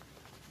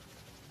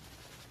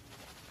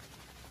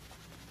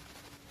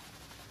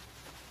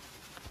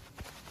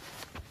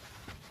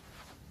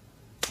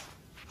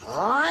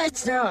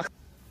What? Ugh.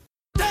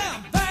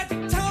 Damn that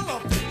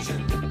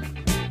television!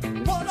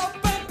 What a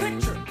bad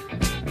picture!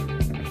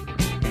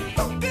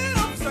 Don't get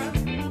upset.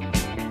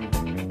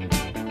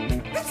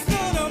 It's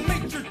not a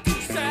major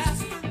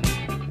disaster.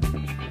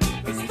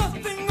 There's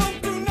nothing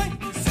on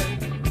tonight, he said.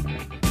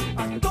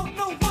 I don't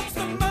know what's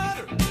the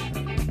matter.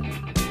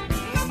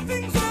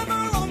 Nothing's ever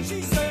on,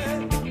 she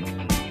said.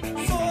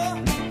 So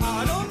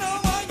I don't know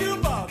why you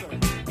bother.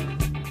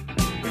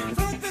 We've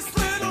heard this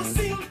little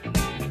scene.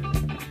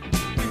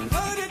 We've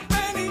heard it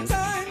many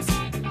times.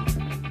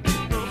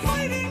 We're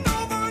fighting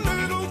over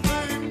little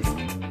things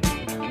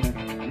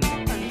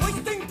and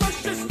wasting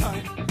precious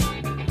time.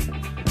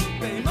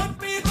 They might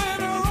be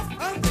better off,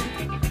 I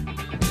think,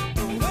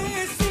 the way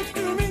it seems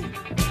to me,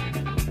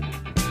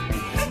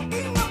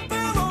 making up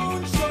their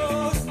own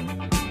shows,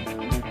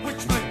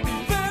 which might be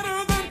better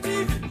than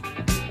TV.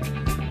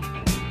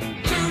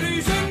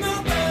 Judy's in the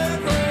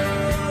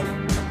bedroom,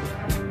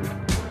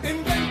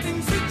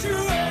 inventing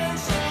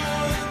situations.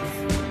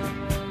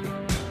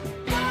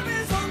 Bob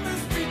is on the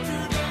street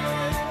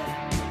today,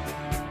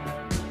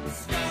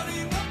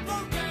 scouting up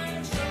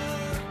locations.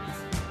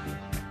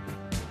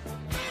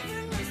 They've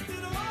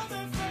enlisted all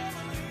their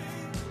family.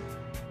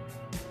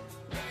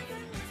 They've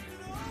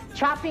enlisted all their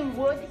Chopping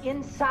wood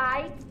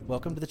inside?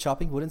 Welcome to the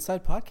Chopping Wood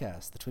Inside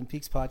podcast, the Twin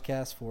Peaks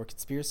podcast for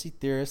conspiracy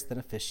theorists and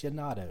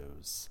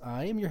aficionados.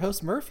 I am your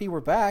host, Murphy. We're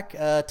back.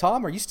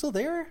 Tom, are you still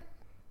there?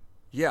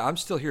 Yeah, I'm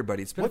still here,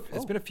 buddy. It's been What?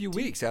 it's been a few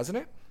weeks, hasn't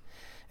it?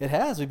 It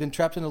has. We've been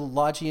trapped in a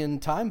Logian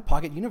time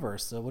pocket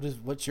universe. So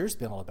what's yours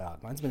been all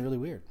about? Mine's been really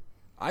weird.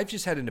 I've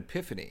just had an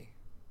epiphany.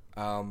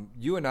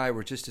 You and I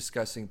were just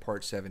discussing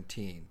part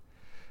 17.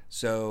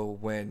 So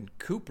when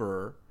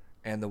Cooper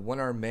and the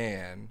one-armed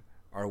man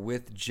are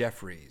with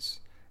Jeffries,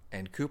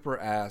 and Cooper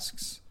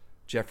asks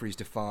Jeffries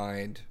to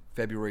find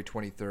February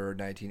 23rd,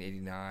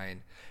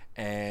 1989,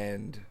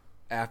 and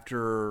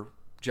after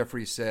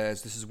Jeffries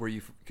says, this is where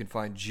you can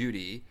find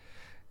Judy,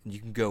 and you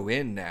can go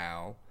in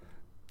now,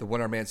 the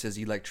one-armed man says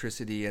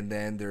electricity, and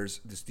then there's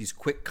these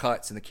quick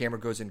cuts, and the camera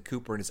goes in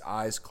Cooper, and his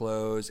eyes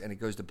close, and it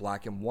goes to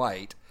black and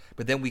white.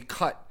 But then we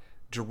cut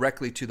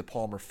directly to the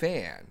Palmer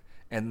fan,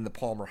 and then the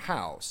Palmer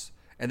house.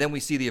 And then we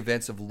see the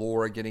events of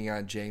Laura getting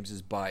on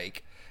James's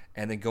bike,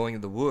 and then going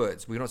in the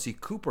woods. We don't see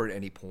Cooper at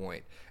any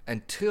point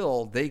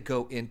until they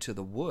go into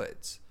the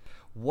woods.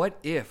 What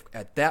if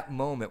at that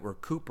moment where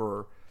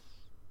Cooper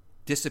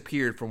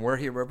disappeared from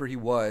wherever he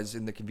was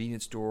in the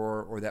convenience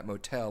store or that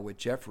motel with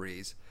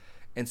Jeffries,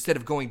 instead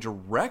of going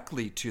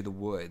directly to the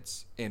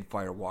woods in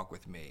Fire Walk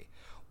with Me,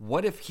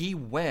 what if he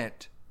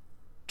went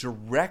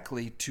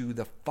directly to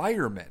the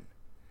fireman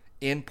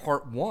in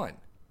part 1?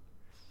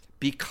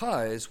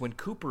 Because when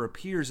Cooper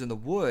appears in the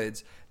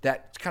woods,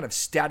 that kind of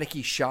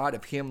staticky shot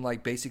of him,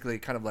 like basically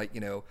kind of like,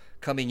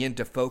 coming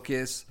into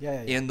focus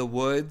in the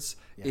woods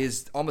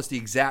is almost the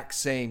exact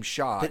same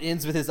shot. It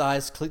ends with his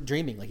eyes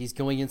dreaming, like he's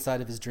going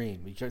inside of his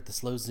dream. We get the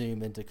slow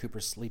zoom into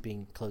Cooper's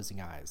sleeping, closing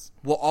eyes.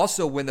 Well,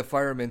 also when the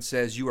fireman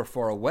says you are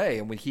far away,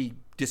 and when he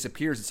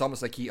disappears, it's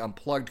almost like he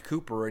unplugged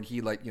Cooper, and he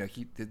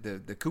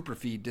the Cooper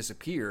feed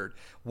disappeared.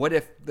 What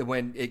if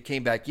when it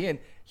came back in,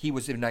 he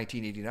was in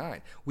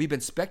 1989? We've been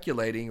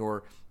speculating,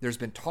 or there's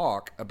been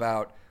talk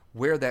about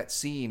where that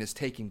scene is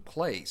taking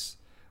place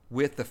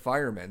with the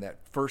fireman, that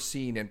first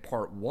scene in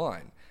part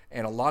 1.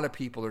 And a lot of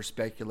people are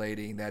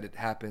speculating that it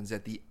happens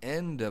at the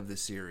end of the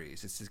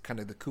series. It's kind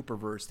of the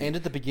Cooperverse thing. And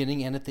at the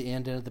beginning and at the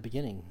end and at the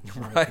beginning.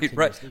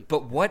 Right.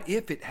 But what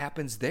if it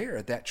happens there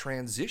at that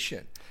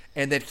transition?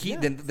 And that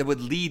that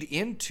would lead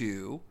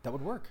into... That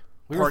would work.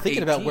 We were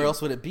thinking 18. about where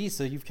else would it be,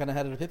 so you've kind of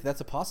had an epiphany.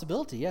 That's a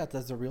possibility. Yeah,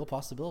 that's a real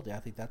possibility. I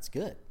think that's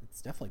good.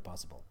 It's definitely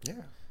possible. Yeah.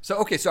 So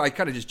I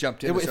kind of just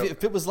jumped in.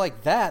 If it was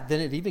like that,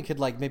 then it even could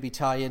maybe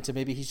tie into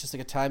maybe he's just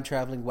like a time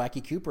traveling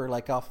wacky Cooper,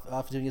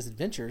 off doing his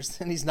adventures,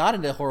 and he's not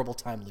in a horrible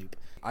time loop.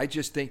 I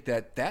just think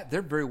that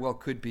there very well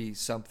could be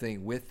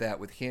something with that,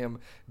 with him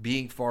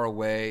being far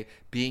away,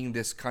 being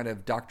this kind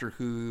of Doctor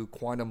Who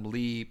quantum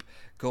leap,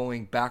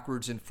 going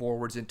backwards and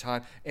forwards in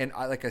time. And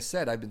like I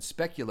said, I've been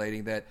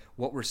speculating that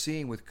what we're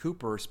seeing with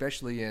Cooper,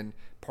 especially in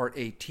part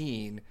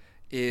 18,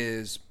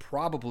 is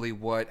probably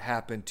what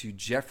happened to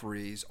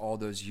Jeffries all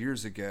those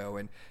years ago.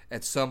 And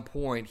at some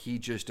point, he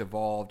just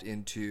evolved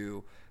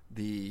into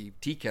the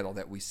tea kettle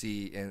that we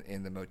see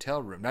in the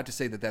motel room. Not to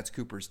say that that's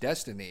Cooper's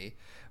destiny,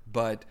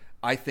 but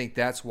I think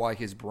that's why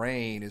his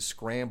brain is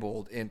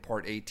scrambled in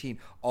part 18.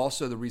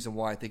 Also, the reason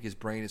why I think his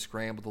brain is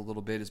scrambled a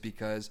little bit is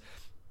because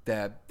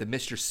the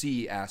Mr.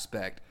 C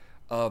aspect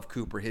of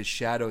Cooper, his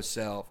shadow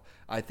self,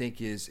 I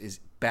think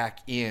is back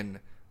in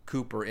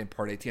Cooper in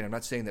part 18. I'm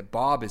not saying that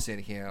Bob is in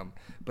him,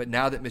 but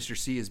now that Mr.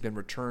 C has been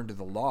returned to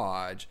the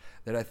lodge,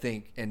 that I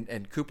think,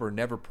 and Cooper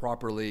never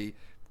properly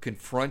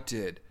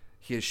confronted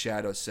his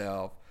shadow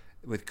self,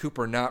 with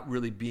Cooper not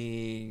really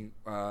being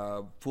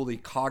fully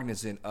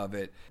cognizant of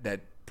it,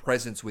 that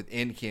presence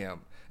within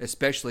him,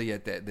 especially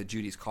at the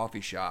Judy's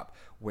coffee shop,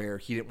 where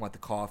he didn't want the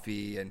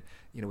coffee, and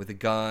with the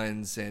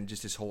guns and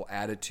just his whole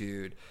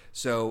attitude.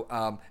 So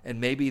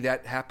and maybe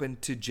that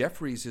happened to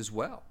Jeffries as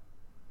well,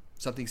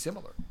 something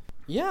similar.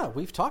 Yeah,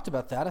 we've talked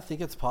about that. I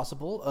think it's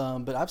possible,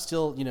 but I'm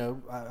still,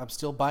 I'm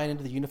still buying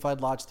into the unified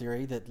lodge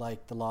theory that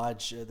like the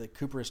lodge, that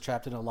Cooper is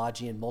trapped in a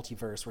Lodgian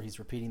multiverse where he's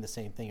repeating the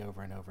same thing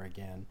over and over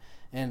again.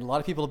 And a lot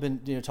of people have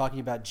been, talking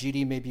about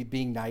Judy maybe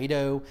being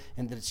Naido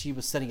and that she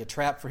was setting a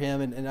trap for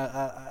him. And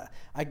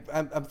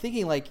I'm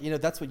thinking like,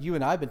 that's what you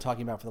and I have been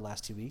talking about for the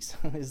last 2 weeks.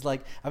 Is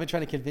like I've been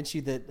trying to convince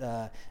you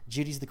that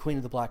Judy's the queen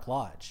of the Black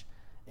Lodge.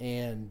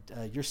 And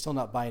you're still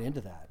not buying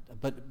into that.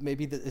 But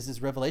maybe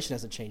this revelation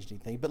hasn't changed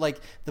anything. But like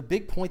the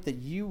big point that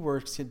you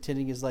were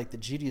contending is like that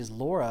Judy is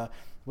Laura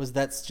was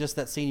that's just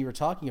that scene you were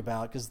talking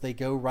about because they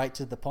go right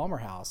to the Palmer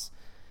house.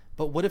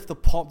 But what if the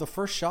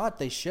first shot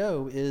they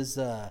show is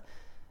the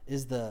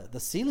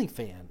ceiling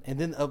fan and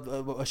then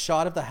a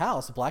shot of the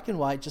house, black and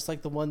white, just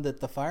like the one that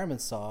the fireman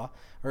saw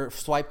or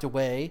swiped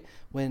away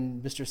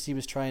when Mr. C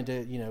was trying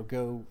to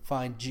go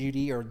find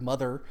Judy or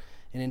Mother.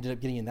 And ended up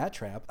getting in that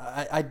trap.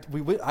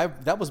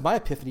 That was my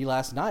epiphany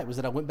last night. Was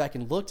that I went back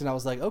and looked, and I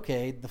was like,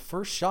 okay, the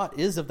first shot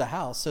is of the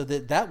house, so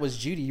that was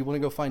Judy. You want to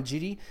go find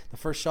Judy? The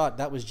first shot,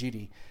 that was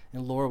Judy,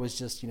 and Laura was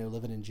just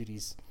living in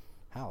Judy's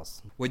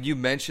house. When you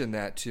mentioned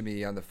that to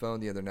me on the phone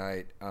the other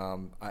night,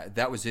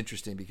 that was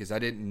interesting because I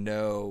didn't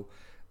know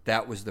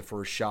that was the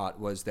first shot,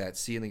 was that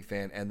ceiling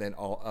fan and then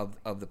all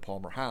of the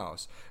Palmer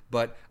house.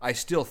 But I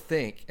still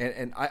think,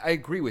 and I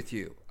agree with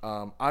you,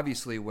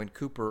 obviously when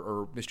Cooper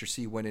or Mr.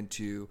 C went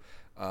into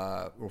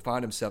or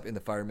found himself in the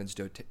fireman's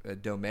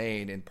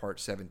domain in part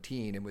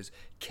 17 and was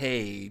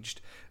caged,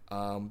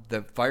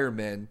 the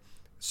firemen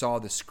saw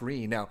the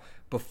screen. Now,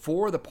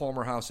 before the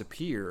Palmer house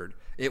appeared,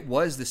 it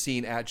was the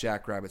scene at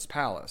Jackrabbit's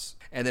palace.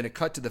 And then it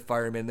cut to the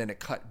firemen, and then it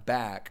cut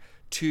back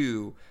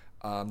to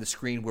the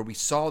screen where we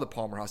saw the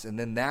Palmer house, and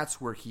then that's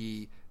where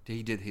he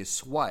did his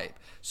swipe.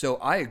 So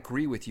I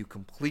agree with you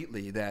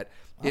completely that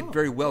it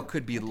very well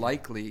could be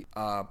likely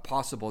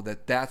possible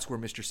that that's where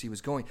Mr. C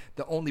was going.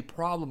 The only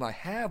problem I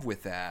have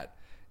with that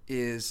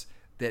is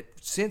that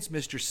since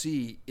Mr.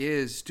 C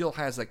still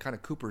has like kind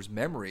of Cooper's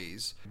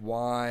memories,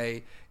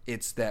 why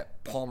it's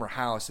that Palmer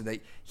house and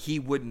that he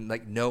wouldn't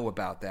like know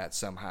about that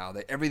somehow,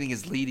 that everything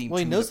is leading to the Palmer house.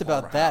 Well, he knows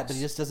about that, but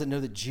he just doesn't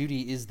know that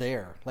Judy is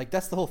there. Like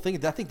that's the whole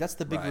thing. I think that's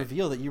the big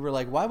reveal that you were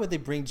like, why would they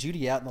bring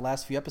Judy out in the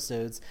last few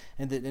episodes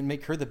and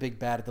make her the big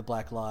bad at the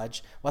Black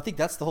Lodge? Well, I think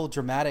that's the whole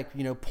dramatic,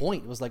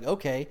 point. It was like,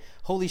 okay,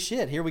 holy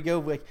shit, here we go.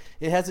 Like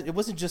it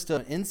wasn't just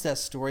an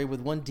incest story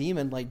with one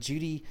demon. Like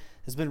Judy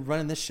has been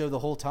running this show the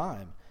whole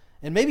time.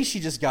 And maybe she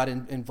just got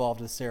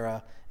involved with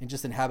Sarah and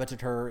just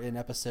inhabited her in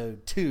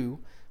episode 2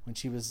 when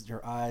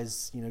her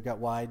eyes, got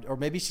wide. Or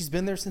maybe she's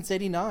been there since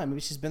 89. Maybe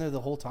she's been there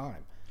the whole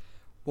time.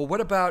 Well, what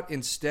about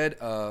instead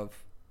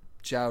of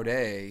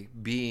Jaude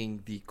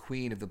being the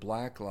queen of the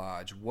Black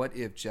Lodge, what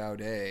if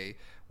Jaude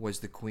was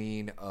the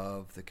queen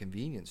of the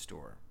convenience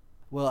store?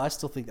 Well, I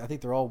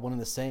think they're all one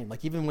and the same.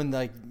 Like even when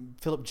like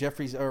Philip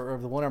Jeffries or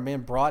the one-armed man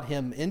brought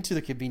him into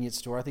the convenience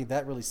store, I think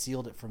that really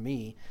sealed it for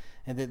me.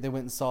 And then they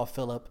went and saw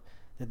Philip.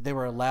 That they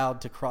were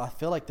allowed to cross. I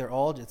feel like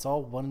it's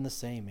all one and the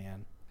same,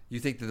 man. You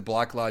think that the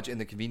Black Lodge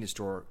and the convenience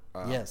store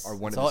yes, are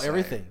one and it's the all same?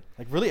 Everything.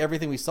 Like really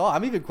everything we saw.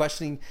 I'm even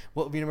questioning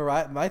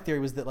my theory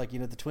was that like,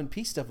 the Twin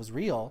Peaks stuff was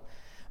real.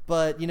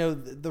 But,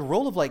 the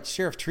role of like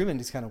Sheriff Truman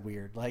is kind of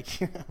weird. Like,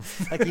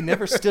 like he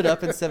never stood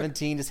up in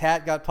 17. His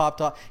hat got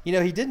popped off. He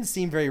didn't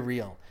seem very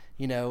real,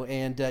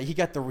 and he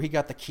got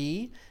the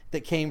key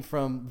that came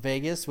from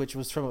Vegas, which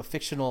was from a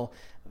fictional,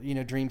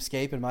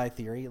 dreamscape in my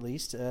theory, at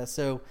least.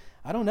 So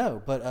I don't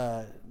know,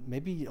 but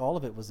maybe all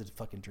of it was a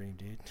fucking dream,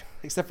 dude.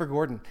 Except for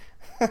Gordon.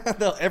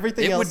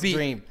 Everything else is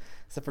dream.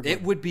 Except for Gordon.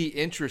 It would be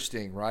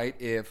interesting, right,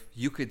 if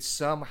you could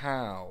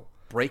somehow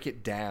break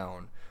it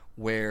down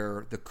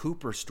where the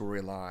Cooper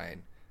storyline,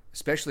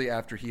 especially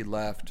after he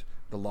left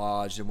the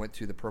lodge and went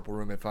to the Purple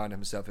Room and found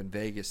himself in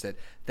Vegas,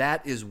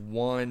 that is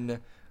one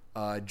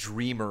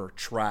dreamer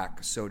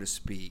track, so to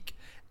speak.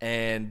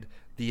 And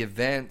the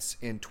events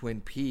in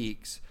Twin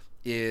Peaks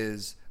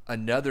is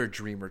another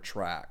dreamer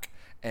track.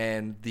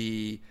 And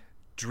the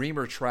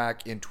dreamer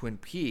track in Twin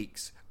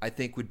Peaks, I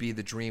think, would be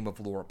the dream of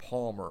Laura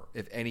Palmer,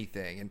 if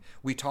anything. And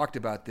we talked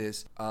about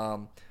this.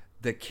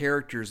 The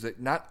characters, that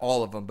not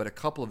all of them, but a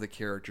couple of the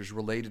characters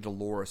related to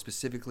Laura,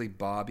 specifically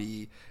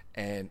Bobby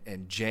and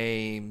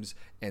James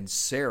and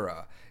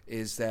Sarah,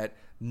 is that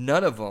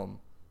none of them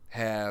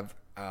have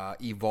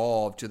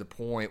evolved to the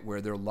point where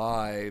their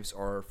lives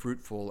are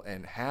fruitful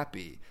and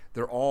happy.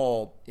 They're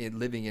all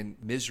living in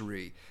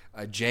misery.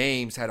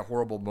 James had a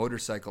horrible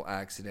motorcycle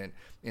accident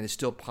and is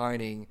still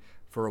pining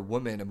for a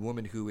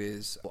woman who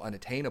is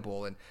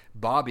unattainable. And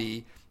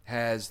Bobby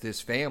has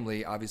this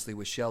family, obviously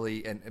with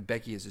Shelley and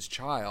Becky as his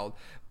child,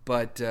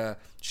 but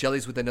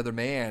Shelley's with another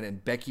man,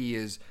 and Becky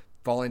is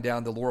falling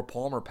down the Laura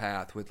Palmer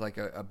path with like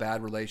a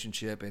bad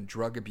relationship and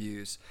drug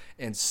abuse.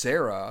 And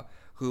Sarah,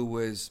 who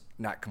was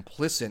not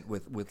complicit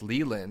with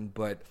Leland,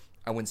 but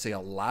I wouldn't say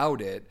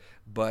allowed it,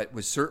 but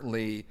was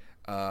certainly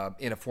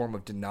in a form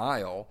of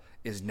denial,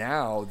 is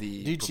now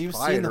the she was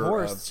proprietor seeing the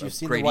horse. She was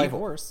seeing the white Evil.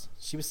 horse.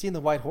 She was seeing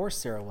the white horse.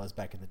 Sarah was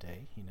back in the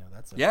day.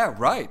 That's yeah,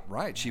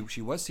 right.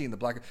 She was seeing the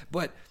black,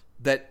 but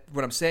that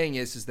what I'm saying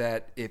is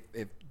that if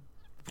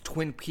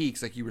Twin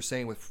Peaks, like you were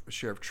saying with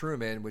Sheriff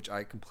Truman, which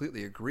I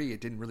completely agree,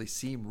 it didn't really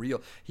seem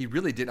real. He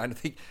really did. I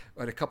think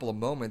at a couple of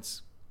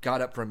moments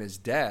got up from his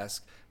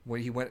desk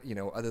when he went,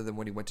 other than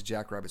when he went to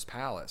Jack Rabbit's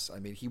palace. I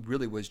mean, he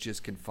really was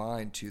just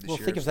confined to the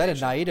sheriff's think of that, and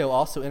station. Naido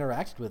also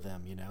interacted with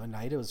them, and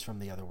Naido's from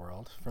the other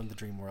world, from the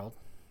dream world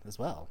as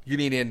well. You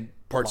mean in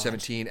part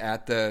 17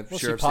 at the Well,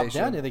 sheriff's she popped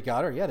station? down. Yeah, they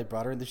got her. Yeah, they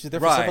brought her, and she's there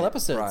for Right, several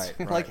episodes,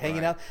 right, hanging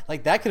right. out.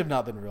 Like that could have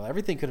not been real.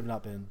 Everything could have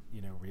not been,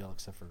 real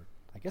except for,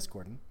 I guess,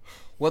 Gordon.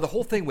 Well, the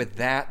whole thing with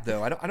that,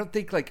 though, I don't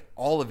think like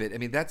all of it. I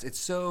mean,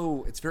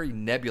 it's very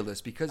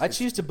nebulous because I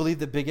choose to believe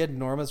that Big Ed and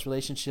Norma's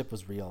relationship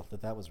was real.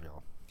 That was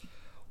real.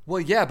 Well,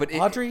 yeah, but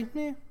Audrey,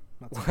 not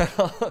so much.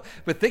 well,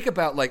 but think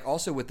about like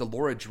also with the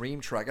Laura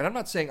Dream track, and I'm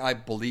not saying I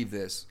believe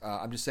this.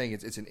 I'm just saying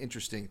it's an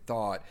interesting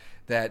thought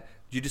that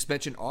you just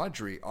mentioned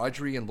Audrey.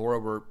 Audrey and Laura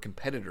were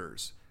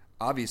competitors.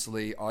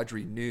 Obviously,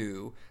 Audrey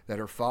knew that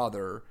her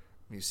father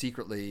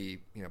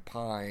secretly,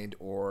 pined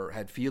or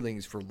had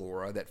feelings for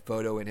Laura. That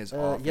photo in his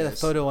office. Yeah, the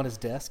photo on his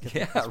desk.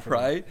 Yeah,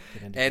 right.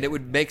 And it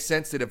would make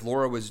sense that if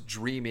Laura was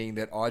dreaming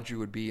that Audrey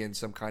would be in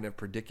some kind of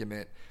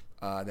predicament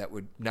that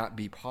would not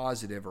be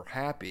positive or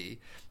happy.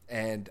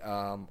 And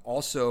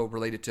also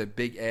related to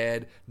Big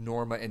Ed,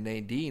 Norma, and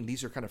Nadine,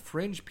 these are kind of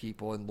fringe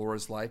people in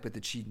Laura's life, but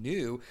that she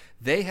knew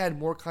they had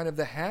more kind of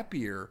the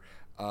happier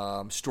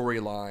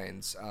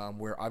storylines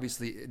where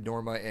obviously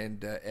Norma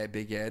and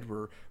Big Ed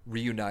were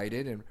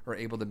reunited and are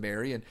able to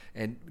marry,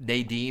 and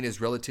Nadine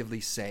is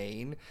relatively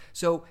sane.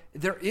 So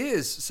there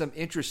is some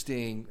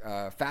interesting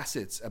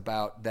facets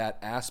about that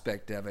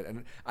aspect of it.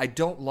 And I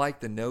don't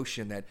like the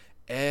notion that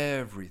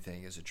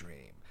everything is a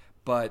dream.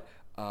 But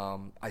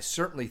I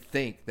certainly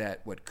think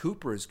that what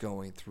Cooper is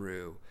going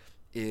through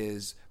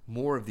is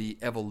more of the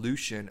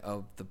evolution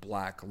of the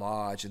Black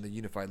Lodge and the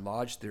Unified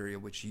Lodge theory,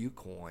 which you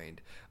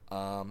coined,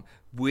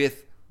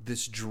 with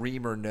this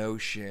dreamer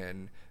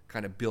notion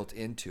kind of built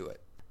into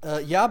it.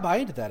 Yeah, I buy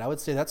into that. I would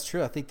say that's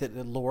true. I think that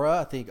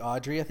Laura, I think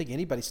Audrey, I think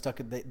anybody stuck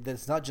in that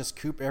it's not just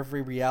Coop.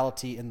 Every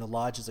reality in the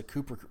lodge is a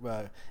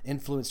Cooper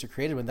influenced or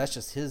created one. That's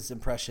just his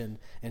impression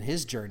and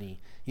his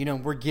journey.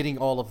 We're getting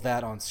all of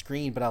that on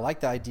screen, but I like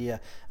the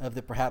idea of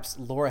that perhaps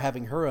Laura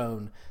having her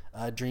own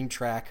dream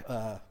track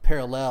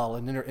parallel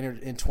and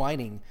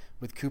entwining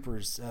with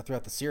Cooper's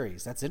throughout the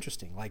series. That's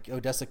interesting. Like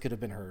Odessa could have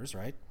been hers,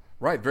 right?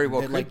 Right, very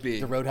well could like be.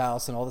 The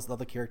Roadhouse and all this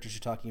other characters you're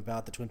talking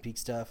about, the Twin Peaks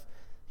stuff.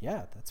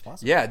 Yeah, that's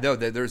possible. Yeah, no,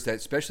 there's that,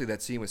 especially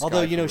that scene with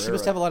Although, Sky she Ferreira.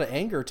 must have a lot of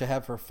anger to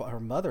have her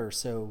mother,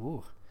 so,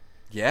 ooh.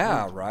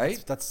 Yeah,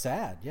 right? That's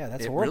sad. Yeah,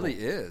 that's it horrible. It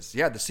really is.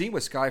 Yeah, the scene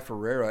with Sky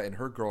Ferreira and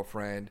her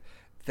girlfriend,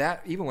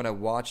 that even when I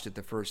watched it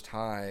the first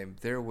time,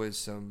 there was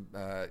some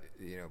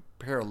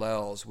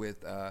parallels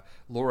with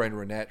Laura and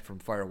Renette from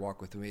Fire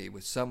Walk with Me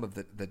with some of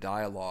the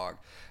dialogue.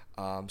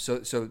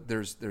 So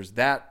there's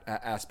that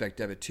aspect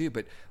of it too.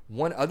 But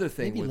one other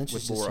thing Maybe with Lynch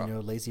is Laura,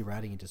 just lazy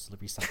writing and just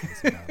recycling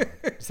some dialogue.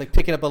 It's like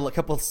picking up a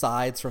couple of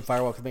sides from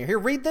Fire Walk with Me. Here,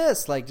 read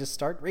this. Like, just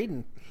start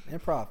reading.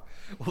 Improv.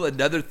 well,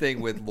 another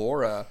thing with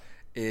Laura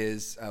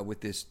is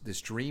with this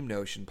dream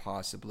notion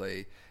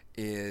possibly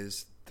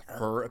is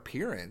her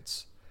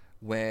appearance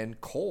when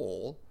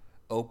Cole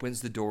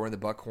opens the door in the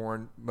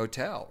Buckhorn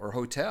Motel or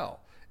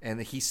Hotel,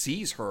 and he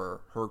sees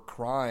her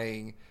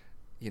crying,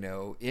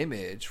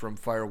 image from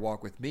Fire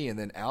Walk with Me, and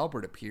then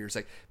Albert appears.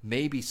 Like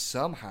maybe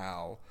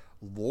somehow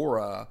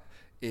Laura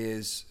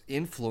is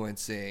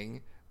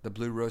influencing the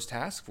Blue Rose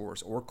Task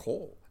Force or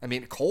Cole. I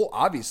mean, Cole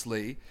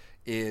obviously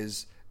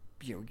is,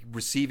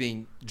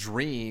 receiving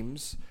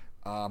dreams,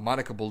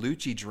 Monica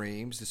Bellucci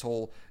dreams, this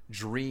whole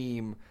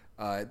dream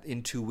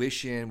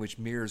intuition, which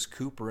mirrors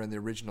Cooper in the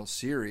original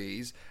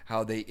series,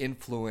 how they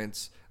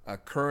influence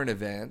current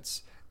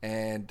events.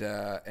 And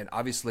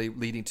obviously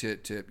leading to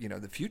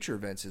the future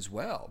events as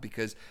well,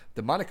 because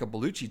the Monica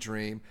Bellucci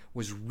dream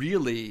was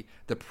really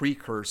the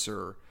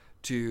precursor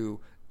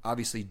to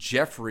obviously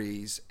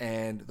Jeffries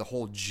and the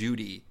whole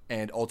Judy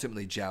and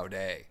ultimately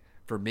Jaude.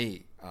 For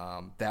me,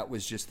 that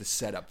was just the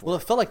setup for it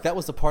felt like that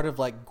was a part of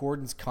like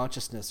Gordon's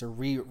consciousness, or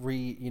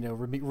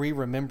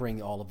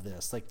remembering all of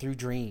this, like through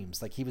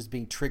dreams, like he was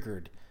being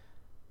triggered.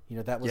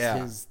 That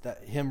was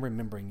him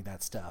remembering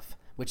that stuff,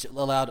 which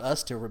allowed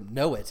us to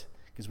know it.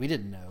 Because we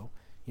didn't know,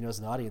 as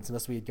an audience,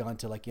 unless we had gone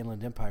to like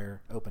Inland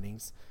Empire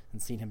openings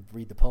and seen him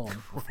read the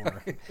poem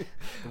before. Right.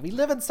 We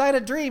live inside a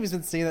dream. He's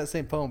been seeing that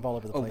same poem all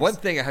over the place. One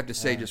thing I have to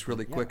say just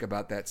really quick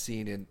about that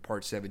scene in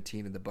part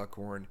 17 in the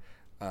Buckhorn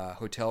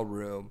hotel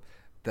room,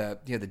 the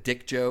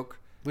dick joke.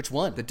 Which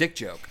one? The dick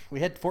joke.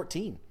 We had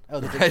 14. Oh,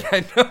 the dick joke.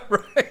 I know,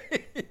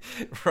 right?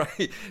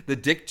 Right. The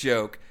dick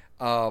joke.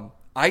 I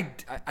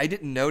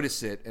didn't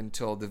notice it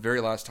until the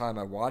very last time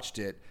I watched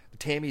it.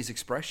 Tammy's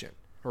expression.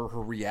 Her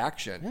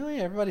reaction. Oh,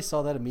 yeah, everybody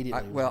saw that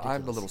immediately.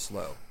 I'm a little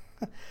slow.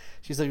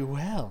 She's like,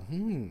 well,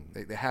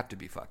 They have to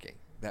be fucking.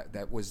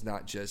 That was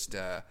not just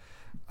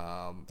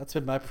That's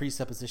been my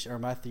presupposition or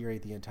my theory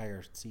the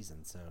entire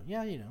season. So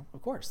yeah,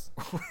 of course.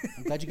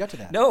 I'm glad you got to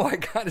that. No, I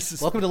got to.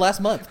 Welcome to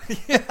last month.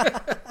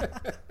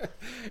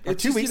 Or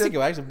It's 2 just, weeks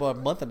ago, actually, well, a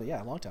month and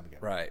a long time ago.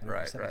 Right.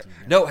 17,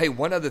 yeah. No, hey,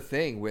 one other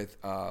thing with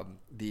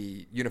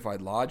the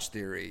unified lodge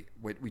theory,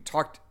 we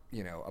talked,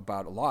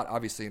 about a lot,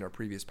 obviously, in our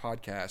previous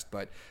podcast.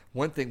 But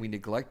one thing we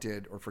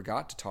neglected or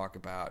forgot to talk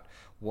about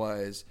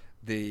was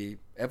the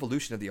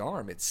evolution of the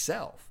arm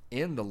itself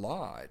in the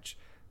lodge.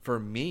 For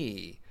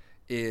me,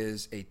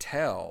 is a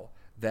tell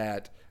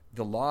that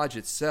the lodge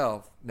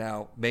itself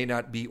now may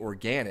not be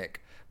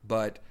organic,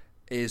 but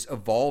is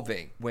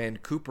evolving. When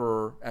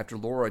Cooper, after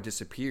Laura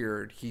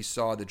disappeared, he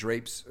saw the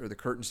drapes or the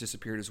curtains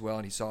disappeared as well,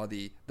 and he saw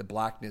the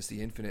blackness,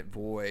 the infinite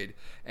void,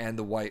 and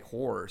the white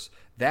horse.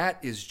 That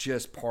is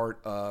just part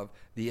of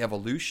the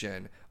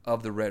evolution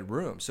of the Red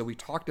Room. So we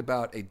talked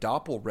about a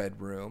Doppel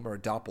Red Room or a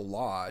Doppel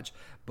Lodge,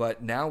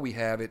 but now we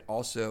have it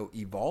also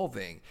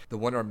evolving. The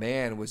One-Armed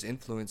Man was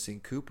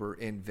influencing Cooper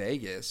in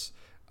Vegas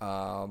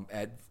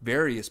at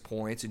various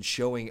points and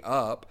showing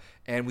up.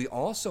 And we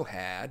also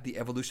had the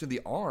evolution of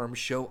the arm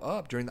show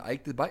up during the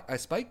Ike the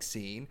Spike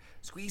scene.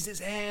 Squeeze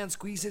his hand,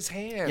 squeeze his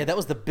hand. Yeah, that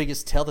was the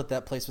biggest tell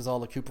that place was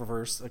all a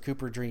Cooperverse, a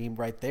Cooper dream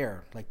right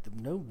there. Like,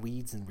 no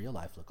weeds in real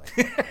life look like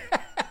that.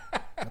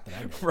 Not that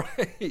I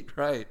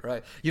know.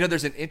 Right.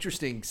 There's an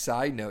interesting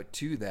side note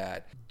to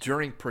that.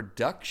 During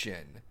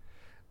production,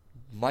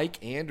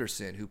 Mike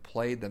Anderson, who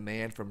played the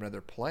man from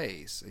another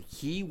place,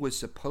 he was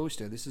supposed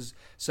to, this is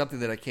something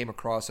that I came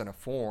across on a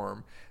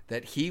forum,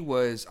 that he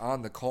was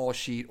on the call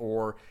sheet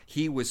or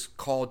he was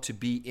called to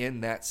be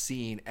in that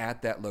scene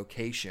at that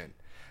location.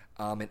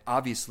 And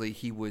obviously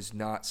he was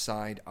not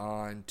signed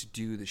on to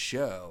do the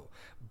show,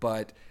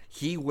 but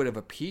he would have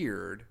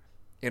appeared,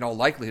 in all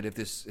likelihood, if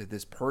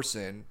this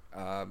person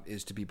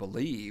is to be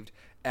believed,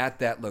 at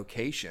that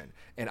location.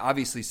 And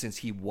obviously, since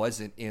he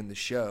wasn't in the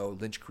show,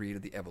 Lynch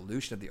created the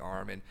evolution of the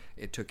arm and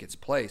it took its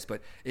place.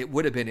 But it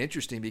would have been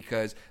interesting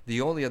because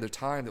the only other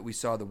time that we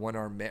saw the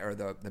one-armed man or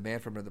the man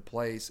from another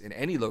place in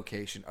any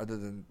location other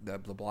than the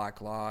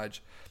Black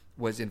Lodge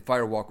was in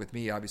Fire Walk with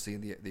Me, obviously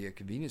in the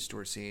convenience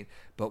store scene,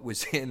 but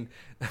was in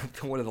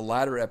one of the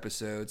latter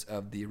episodes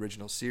of the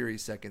original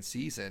series, second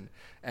season,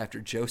 after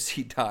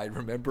Josie died.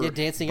 Remember? Yeah,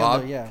 dancing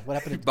Bob, on the, what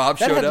happened to Bob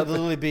that showed had up. to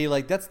literally be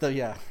like, that's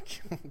the,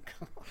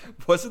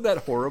 Wasn't that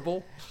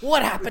horrible?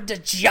 What happened to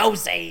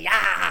Josie?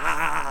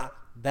 Ah!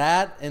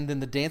 That, and then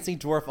the dancing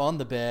dwarf on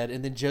the bed,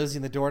 and then Josie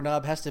and the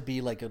doorknob has to be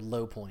like a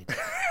low point.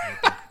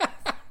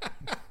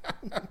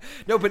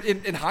 No, but in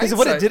Because hindsight,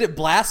 what it did, it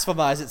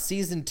blasphemized at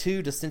season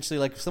 2 to essentially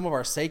like some of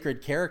our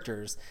sacred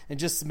characters, and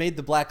just made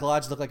the Black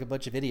Lodge look like a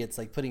bunch of idiots,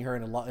 like putting her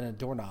in a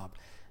doorknob,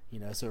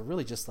 So it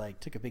really just like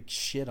took a big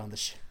shit on the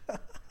show.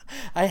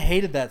 I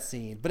hated that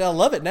scene, but I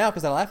love it now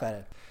because I laugh at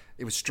it.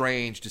 it was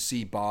strange to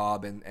see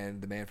Bob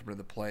and the man from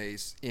another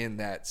place in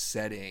that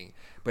setting,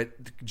 but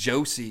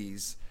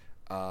Josie's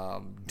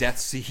death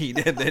scene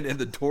and then in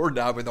the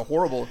doorknob and the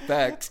horrible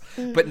effects.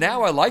 But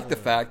now I like the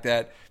fact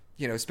that,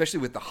 you know, especially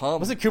with the hum.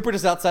 Wasn't Cooper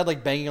just outside,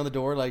 like, banging on the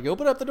door, like,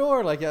 open up the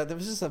door? Like, there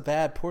was just a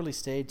bad, poorly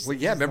staged. Well,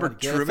 yeah, remember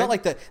Truman? It felt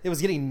like that. It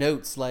was getting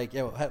notes, like,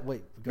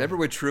 wait. Remember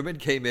when Truman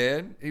came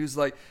in? He was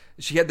like,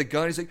 she had the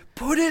gun. He's like,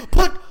 put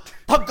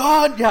the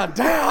gun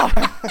down.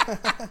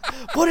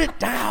 Put it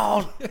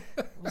down.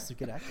 That was a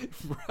good acting.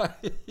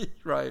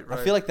 Right.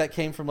 I feel like that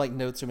came from, like,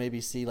 notes from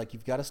ABC. Like,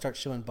 you've got to start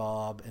showing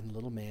Bob and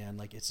Little Man.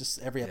 Like, it's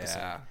just every episode.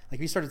 Yeah. Like,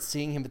 we started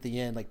seeing him at the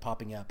end, like,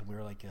 popping up, and we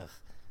were like, ugh.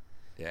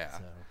 Yeah.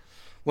 So.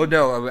 Well,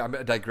 no, I'm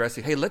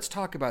digressing. Hey, let's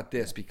talk about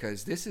this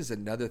because this is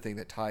another thing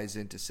that ties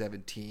into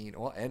 17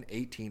 and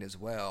 18 as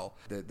well.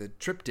 The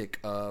triptych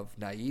of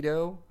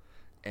Naido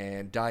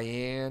and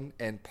Diane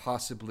and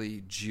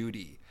possibly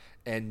Judy.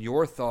 And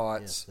your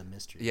thoughts. Yes, the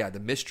mystery. Yeah, the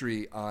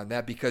mystery on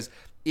that. Because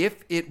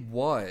if it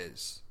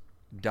was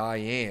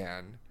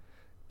Diane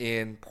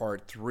in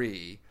part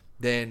 3,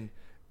 then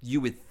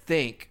you would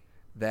think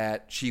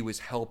that she was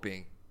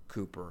helping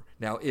Cooper.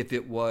 Now, if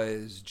it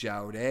was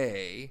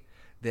Judy,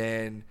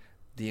 then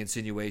the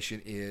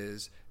insinuation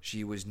is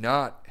she was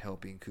not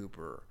helping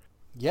Cooper.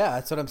 Yeah,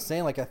 that's what I'm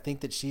saying. Like, I think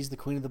that she's the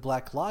queen of the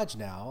Black Lodge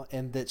now,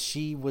 and that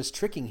she was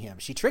tricking him.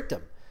 She tricked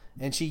him,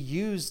 and she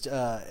used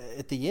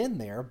at the end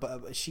there.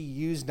 But she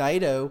used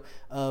Naido,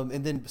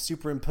 and then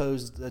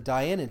superimposed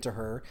Diane into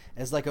her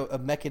as like a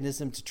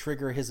mechanism to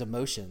trigger his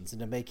emotions and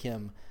to make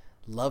him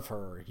love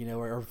her, you know,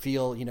 or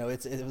feel, you know,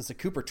 it was a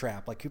Cooper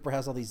trap. Like, Cooper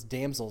has all these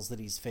damsels that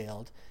he's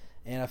failed,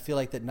 and I feel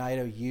like that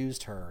Naido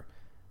used her.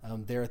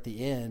 There at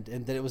the end,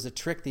 and that it was a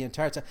trick the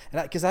entire time.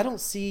 And because I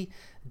don't see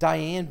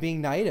Diane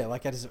being Naido,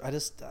 like I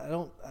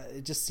don't.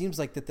 It just seems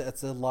like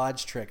that's a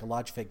lodge trick, a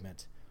lodge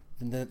figment,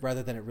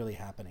 rather than it really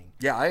happening.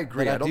 Yeah, I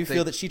agree. But I do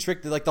feel that she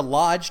tricked, like the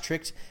lodge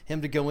tricked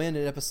him to go in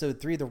at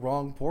episode 3, the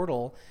wrong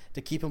portal,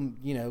 to keep him,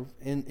 you know,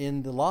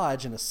 in the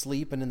lodge and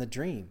asleep and in the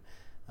dream,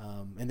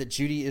 and that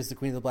Judy is the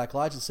queen of the Black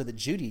Lodge, and so that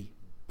Judy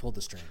pulled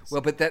the strings.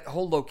 Well, but that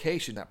whole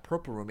location, that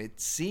purple room, it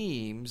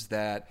seems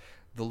that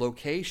the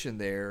location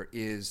there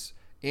is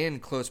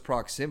in close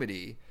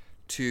proximity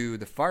to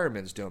the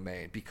fireman's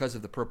domain because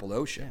of the purple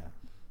ocean. Yeah.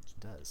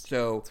 does.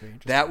 So It's very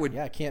interesting. that would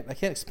I can't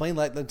explain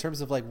like in terms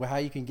of like how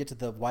you can get to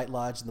the White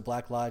Lodge and the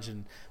Black Lodge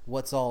and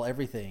what's all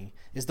everything.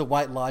 Is the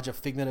White Lodge a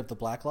figment of the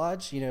Black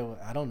Lodge?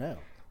 I don't know.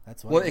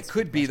 That's well, it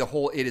could be the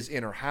whole "it is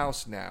in her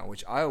house now,"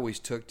 which I always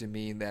took to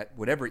mean that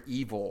whatever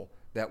evil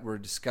that we're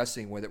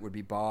discussing, whether it would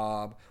be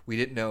Bob, we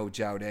didn't know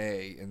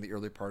Judy in the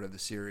early part of the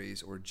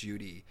series, or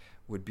Judy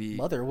would be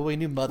Mother. Well, we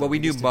knew Mother. Well, we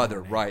knew just didn't know Mother,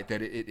 her name. right?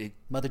 That it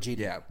Mother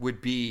Judy. yeah,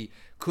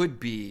 could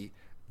be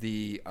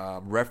the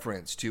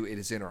reference to "it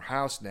is in her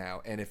house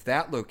now," and if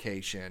that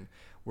location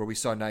where we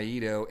saw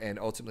Naido and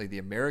ultimately the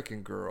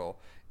American girl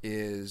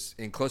is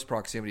in close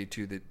proximity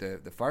to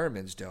the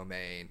fireman's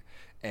domain,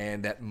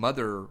 and that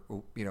Mother,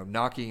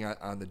 knocking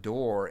on the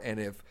door, and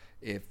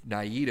if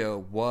Naido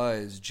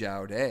was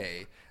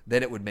Judy,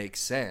 then it would make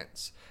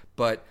sense.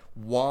 But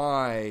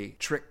why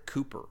trick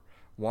Cooper?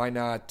 Why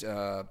not,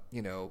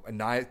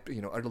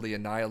 utterly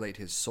annihilate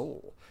his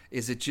soul?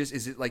 Is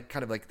it like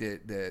kind of like the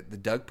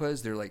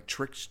Dugpas? They're like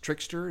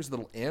tricksters,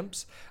 little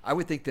imps. I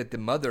would think that the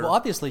Mother. Well,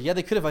 obviously, yeah,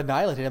 they could have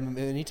annihilated him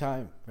at any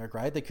time,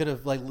 right? They could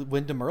have like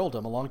Wyndham-Earled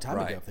him a long time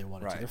ago if they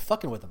wanted to. They're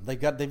fucking with him.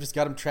 They've just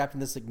got him trapped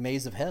in this like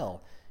maze of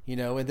hell,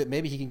 and that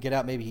maybe he can get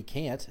out, maybe he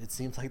can't. It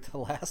seems like the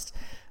last,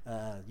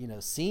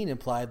 scene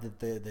implied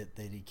that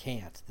he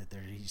can't,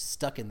 he's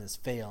stuck in this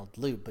failed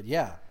loop. But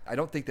yeah, I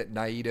don't think that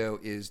Naido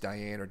is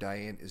Diane or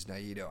Diane is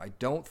Naido. I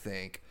don't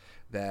think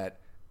that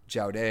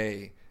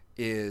Judy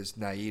is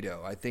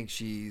Naido. I think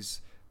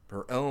she's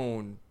her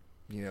own,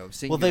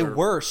 singular.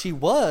 Well, she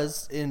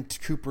was in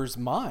Cooper's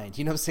mind.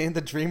 You know what I'm saying?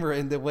 The dreamer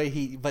in the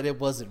way but it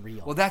wasn't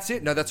real. Well, that's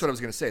it. No, that's what I was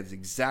going to say. That's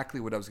exactly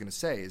what I was going to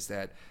say, is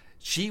that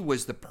she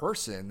was the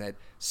person that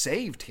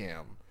saved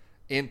him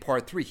in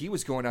part 3. He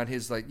was going on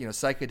his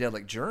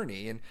psychedelic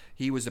journey, and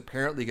he was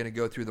apparently going to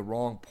go through the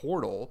wrong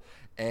portal,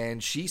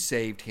 and she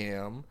saved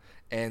him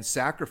and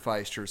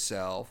sacrificed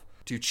herself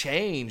to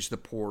change the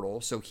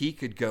portal so he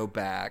could go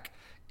back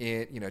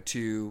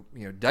to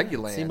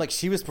Duguland. It seemed like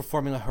she was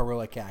performing a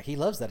heroic act. He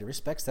loves that. He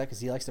respects that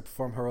because he likes to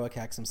perform heroic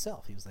acts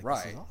himself. He was like,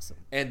 "This is awesome."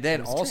 And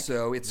then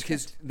also, it's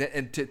his,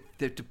 and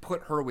to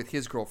put her with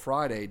his girl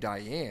Friday,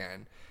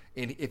 Diane,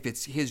 and if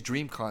it's his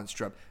dream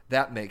construct,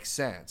 that makes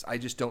sense. I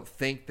just don't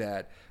think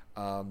that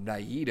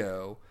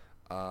Naido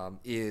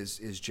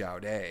is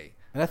Judy.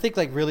 And I think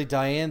like really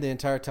Diane the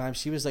entire time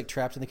she was like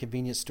trapped in the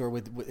convenience store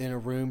in a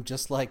room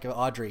just like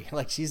Audrey.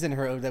 Like she's in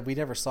her own, that we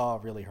never saw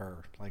really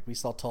her. Like we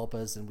saw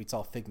tulpas and we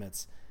saw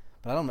figments,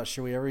 but I'm not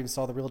sure we ever even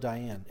saw the real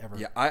Diane ever.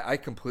 Yeah, I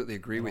completely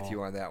agree with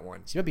you on that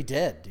one. She might be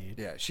dead, dude.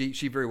 Yeah,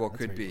 she very well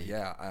could be.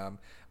 Yeah,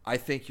 I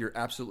think you're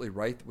absolutely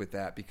right with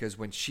that, because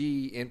when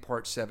she in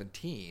part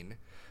 17,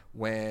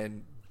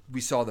 when we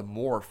saw the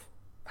morph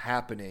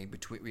happening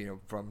between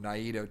from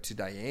Naido to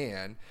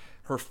Diane,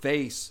 her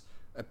face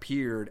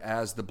appeared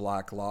as the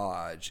Black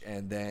Lodge,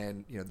 and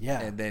then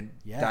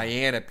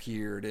Diane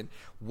appeared. And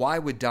why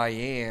would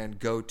Diane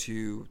go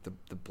to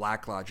the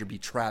Black Lodge or be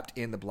trapped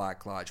in the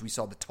Black Lodge? We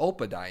saw the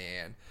Tulpa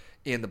Diane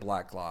in the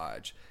Black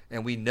Lodge,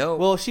 and we know.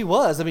 Well, she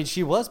was. I mean,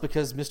 she was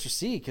because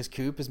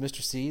Coop is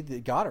Mr. C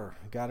that got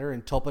her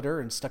and tulpa'd her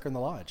and stuck her in the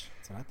lodge.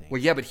 That's what I think.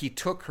 Well, yeah, but he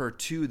took her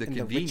to the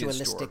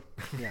convenience store.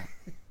 Yeah.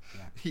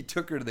 He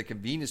took her to the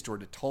convenience store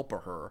to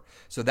tulpa her.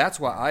 So that's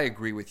why I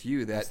agree with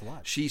you that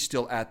she's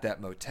still at that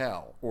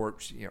motel, or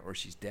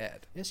she's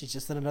dead. Yeah, she's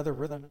just in another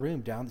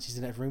room down. She's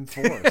in room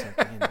 4 or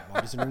something.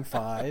 Audrey's in room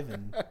 5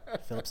 and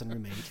Philip's in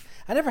room 8.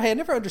 I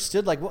never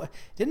understood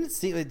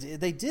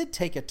they did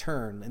take a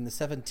turn in the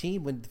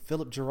 17 when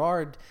Philip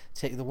Gerard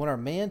the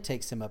one-armed man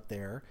takes him up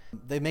there.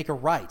 They make a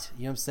right,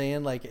 you know what I'm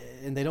saying?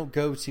 And they don't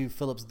go to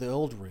Philip's the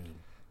old room.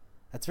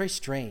 That's very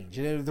strange.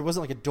 There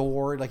wasn't like a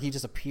door, like he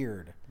just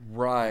appeared.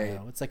 Right.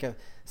 It's like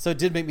so it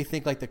did make me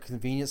think like the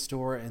convenience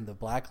store and the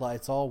Black Light,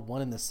 it's all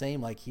one and the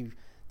same. Like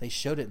they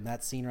showed it in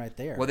that scene right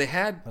there. Well, I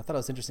thought it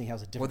was interesting how it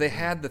was a different. Well, they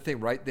had the thing,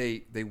 right?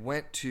 They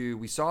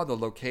we saw the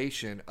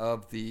location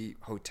of the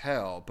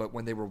hotel, but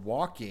when they were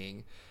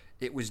walking,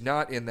 it was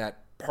not in that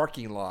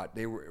parking lot.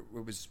 It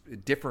was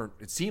different.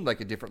 It seemed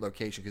like a different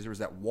location because there was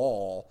that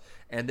wall,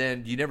 and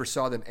then you never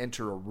saw them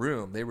enter a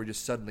room. They were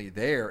just suddenly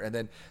there, and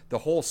then the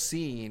whole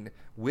scene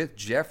with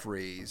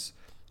Jeffries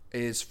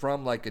is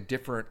from like a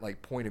different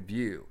point of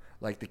view.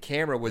 Like the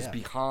camera was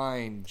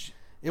behind.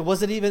 It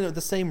wasn't even the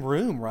same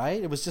room,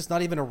 right? It was just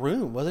not even a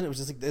room, wasn't it? It was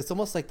just it's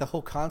almost like the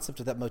whole concept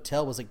of that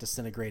motel was like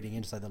disintegrating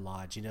inside the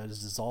lodge. It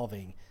was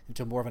dissolving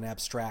into more of an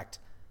abstract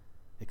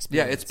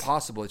experience. Yeah, it's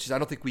possible. It's just I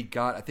don't think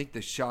I think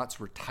the shots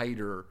were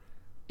tighter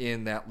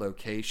in that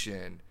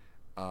location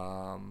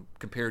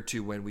compared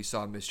to when we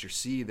saw Mr.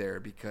 C there,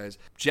 because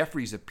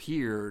Jeffries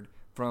appeared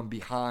from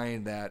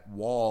behind that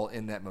wall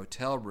in that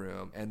motel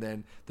room, and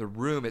then the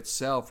room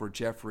itself where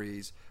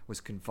Jeffries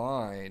was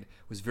confined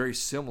was very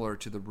similar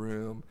to the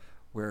room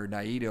where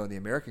Naido and the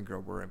American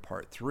girl were in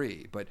part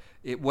 3, but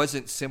it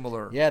wasn't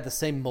similar. Yeah, the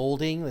same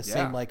molding, the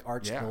same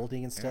arched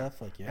molding and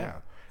stuff.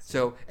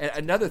 So and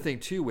another thing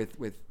too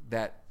with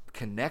that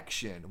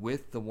connection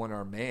with the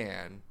one-armed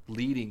man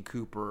leading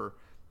Cooper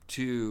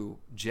to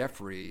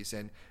Jeffries,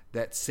 and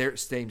that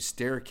same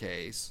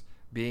staircase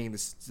being the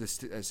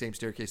same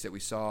staircase that we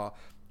saw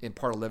in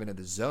part 11 of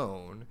The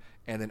Zone,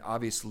 and then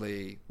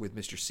obviously with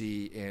Mr.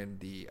 C in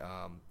the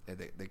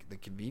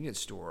convenience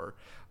store,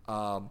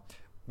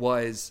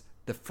 was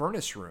the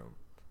furnace room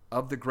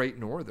of the Great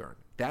Northern.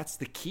 That's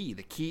the key.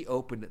 The key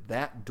opened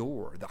that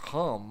door. The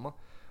hum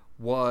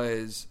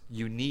was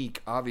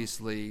unique,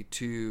 obviously,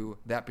 to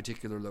that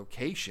particular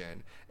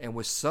location, and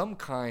was some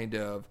kind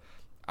of,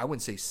 I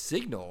wouldn't say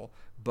signal,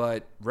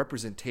 but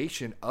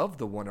representation of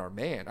the one-armed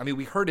man. I mean,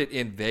 we heard it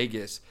in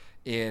Vegas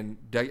in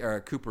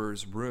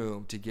Cooper's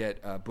room to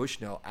get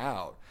Bushnell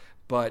out,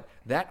 but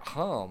that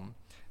hum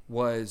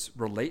is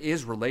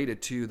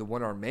related to the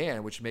one-armed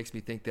man, which makes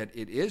me think that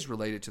it is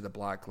related to the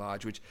Black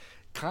Lodge, which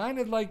kind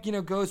of like,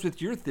 goes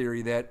with your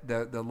theory that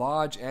the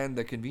lodge and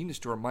the convenience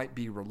store might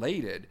be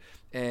related.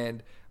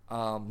 And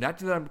not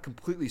that I'm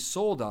completely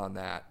sold on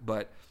that,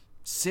 but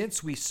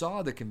since we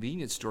saw the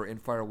convenience store in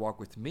Fire Walk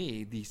with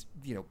Me, these,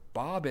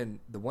 Bob and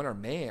the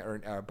one-armed man,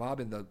 or Bob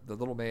and the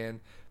little man,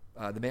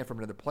 the man from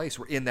another place,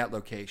 were in that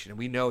location. And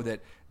we know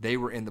that they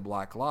were in the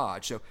Black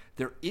Lodge. So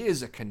there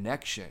is a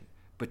connection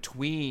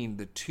between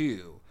the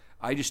two.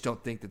 I just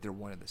don't think that they're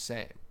one and the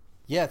same.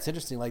 Yeah, it's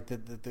interesting. Like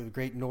the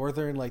Great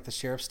Northern, like the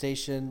sheriff's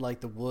station, like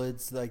the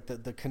woods, like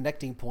the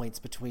connecting points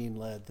between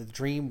the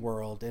dream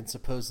world and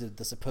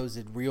the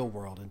supposed real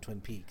world in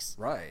Twin Peaks.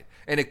 Right,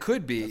 and it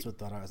could be. That's what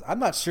thought I was. I'm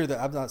not sure that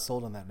I'm not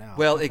sold on that now.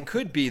 Well, it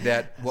could be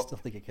that. I still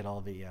think it could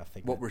all be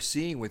fake. What we're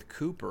seeing with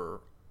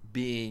Cooper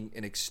being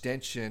an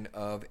extension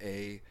of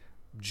a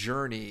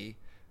journey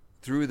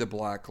through the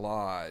Black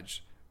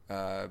Lodge,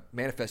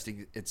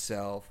 manifesting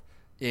itself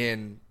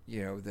in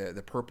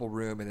the Purple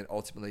Room and then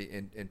ultimately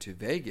into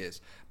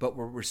Vegas. But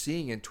what we're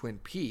seeing in Twin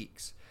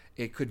Peaks,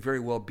 it could very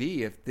well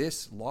be if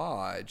this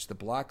lodge, the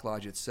Black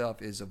Lodge itself,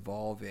 is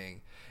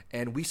evolving.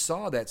 And we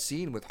saw that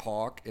scene with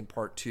Hawk in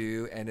part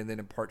 2 and then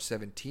in part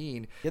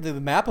 17. Yeah, the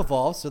map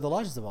evolves, so the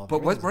lodge is evolving.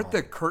 But weren't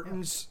the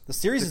curtains? Yeah. The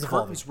series is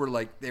evolving. The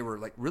curtains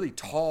were really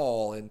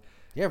tall and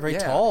very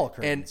tall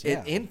curtains,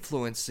 and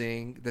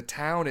influencing the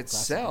town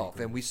itself.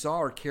 And we saw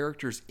our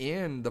characters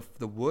in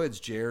the woods,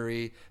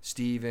 Jerry,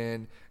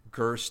 Stephen,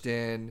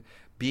 Gersten,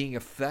 being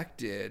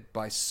affected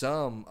by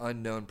some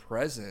unknown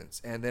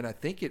presence. And then I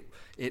think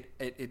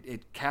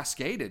it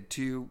cascaded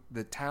to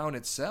the town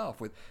itself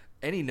with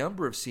any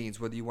number of scenes,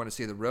 whether you want to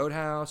say the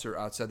Roadhouse or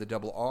outside the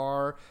Double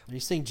R. Are you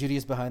saying Judy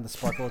is behind the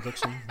sparkle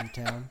addiction in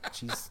town?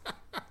 She's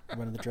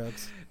running the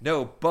drugs?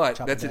 No, but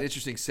that's an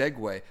interesting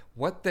segue.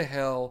 What the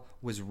hell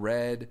was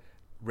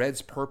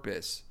Red's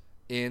purpose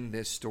in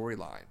this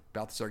storyline?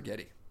 Balthazar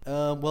Getty.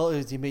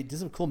 He did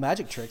some cool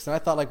magic tricks, and I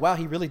thought, like, wow,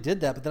 he really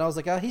did that. But then I was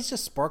like, he's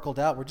just sparkled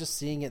out. We're just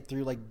seeing it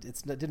through, like,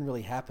 it didn't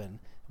really happen.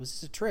 It was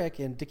just a trick,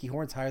 and Dickie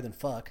Horn's higher than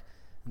fuck,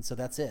 and so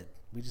that's it.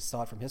 We just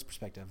saw it from his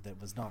perspective that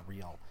was not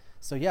real.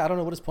 So yeah, I don't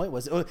know what his point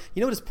was. Oh,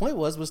 you know what his point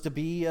was to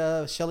be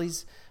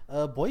Shelley's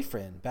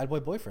boyfriend, bad boy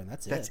boyfriend.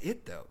 That's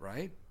it, though,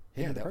 right?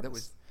 Yeah, that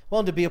was. Well,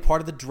 and to be a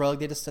part of the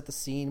drug, they just set the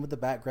scene with the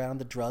background,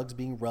 the drugs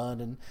being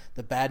run, and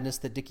the badness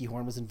that Dickie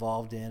Horn was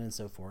involved in, and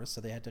so forth. So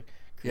they had to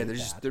create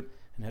that.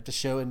 And have to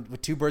show, and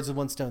with two birds with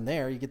one stone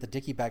there, you get the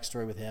Dickie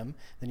backstory with him.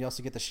 Then you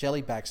also get the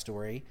Shelley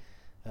backstory,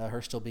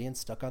 her still being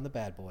stuck on the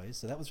bad boys.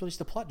 So that was really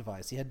just a plot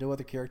device. He had no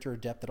other character or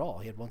depth at all.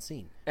 He had one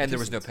scene. And there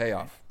was no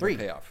payoff. Three. No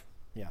payoff.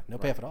 Yeah, no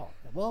payoff at all.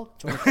 Well,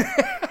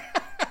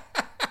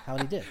 how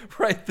many did?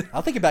 Right.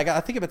 I think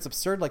it's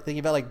absurd, like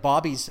thinking about like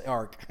Bobby's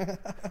arc.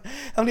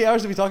 How many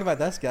hours did we talk about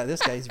this guy?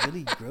 This guy's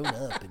really grown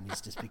up and he's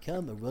just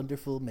become a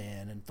wonderful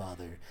man and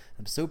father.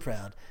 I'm so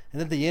proud.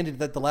 And then at the end,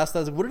 the last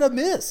time, I was like, what did I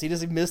miss? He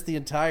just missed the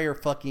entire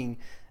fucking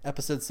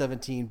episode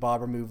 17,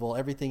 Bob removal,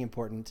 everything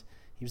important.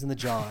 He was in the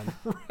John.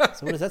 Right.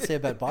 So what does that say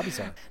about Bobby's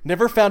arc?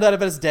 Never found out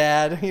about his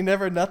dad. He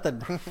never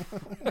nothing.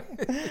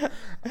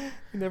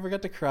 He never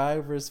got to cry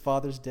over his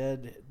father's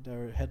dead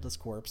or headless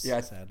corpse.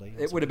 Yeah, sadly.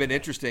 It would have been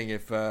interesting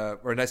if, or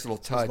a nice little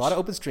touch. A lot of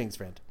open strings,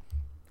 friend.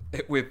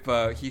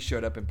 If he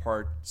showed up in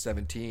part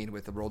 17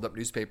 with a rolled up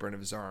newspaper under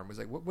his arm, was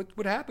like,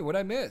 what happened? What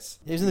did I miss?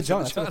 He was in the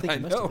John. That's what I think he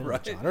must have been in the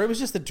John. Or it was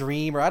just a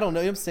dream, or I don't know.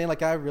 I'm saying,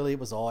 like, it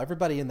was all.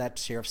 Everybody in that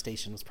sheriff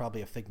station was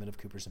probably a figment of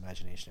Cooper's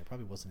imagination. It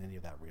probably wasn't any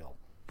of that real.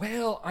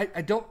 Well,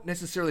 I don't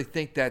necessarily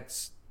think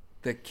that's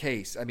the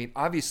case. I mean,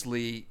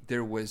 obviously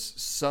there was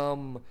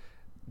some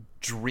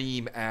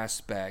dream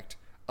aspect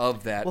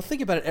of that. Well,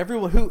 think about it.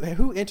 Everyone who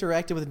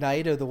interacted with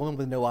Naido, the woman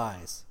with no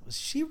eyes, was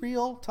she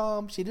real,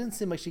 Tom? She didn't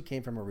seem like she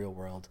came from a real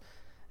world,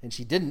 and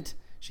she didn't.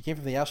 She came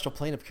from the astral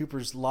plane of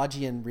Cooper's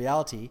Lodgian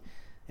reality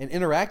and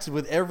interacted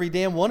with every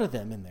damn one of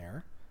them in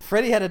there.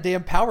 Freddie had a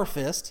damn power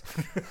fist.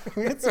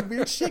 We had some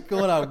weird shit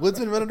going on.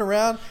 Woodsman running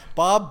around,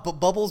 Bob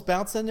bubbles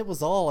bouncing. It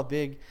was all a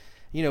big...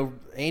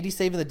 Andy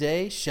saving the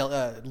day,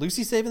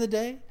 Lucy saving the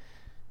day.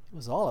 It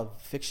was all a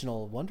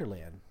fictional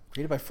wonderland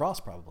created by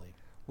Frost, probably.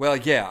 Well,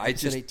 yeah,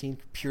 Episode 18,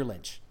 pure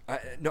Lynch.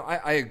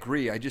 I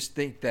agree. I just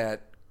think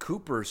that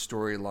Cooper's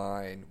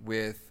storyline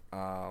with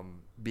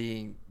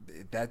being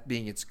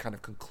its kind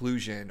of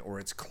conclusion or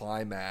its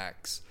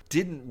climax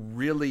didn't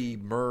really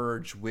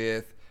merge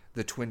with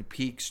the Twin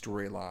Peaks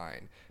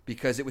storyline,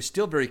 because it was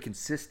still very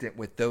consistent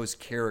with those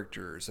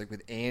characters. Like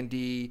with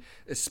Andy,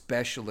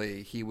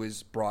 especially, he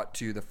was brought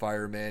to the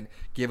firemen,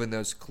 given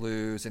those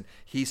clues, and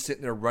he's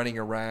sitting there running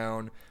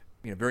around.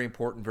 Very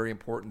important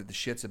that the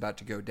shit's about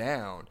to go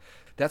down.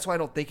 That's why I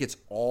don't think it's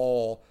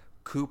all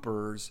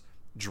Cooper's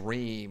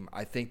dream.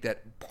 I think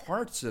that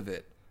parts of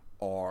it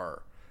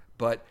are,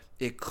 but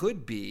it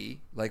could be,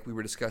 like we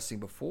were discussing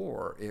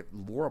before, if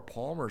Laura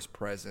Palmer's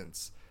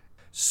presence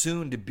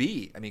soon to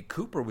be. I mean,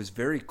 Cooper was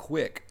very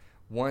quick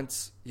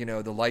once,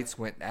 the lights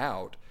went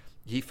out.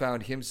 He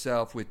found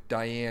himself with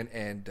Diane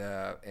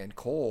and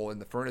Cole in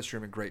the furnace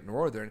room in Great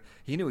Northern.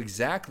 He knew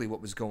exactly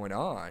what was going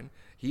on.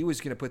 He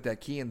was going to put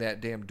that key in that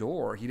damn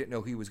door. He didn't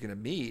know who he was going to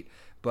meet,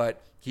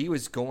 but he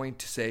was going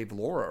to save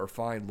Laura or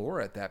find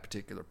Laura at that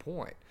particular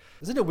point.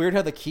 Isn't it weird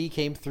how the key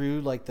came through,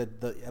 like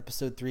the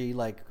episode 3,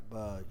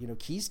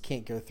 keys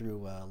can't go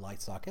through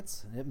light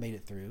sockets, and it made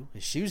it through.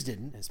 His shoes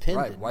didn't. His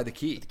pen didn't. Why the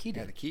key? But the key did.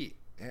 Yeah, the key.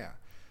 Yeah.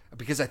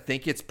 Because I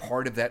think it's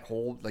part of that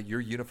whole, your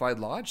unified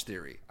lodge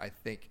theory, I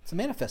think. It's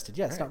manifested.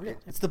 Yeah, it's not real.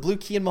 It's the blue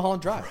key in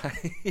Mulholland Drive.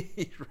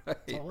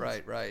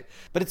 Right.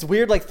 But it's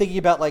weird, thinking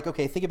about,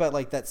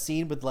 that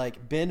scene with,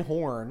 Ben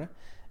Horne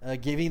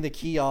giving the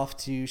key off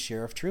to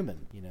Sheriff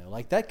Truman.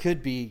 That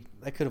could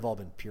have all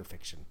been pure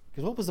fiction.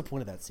 Because what was the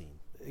point of that scene?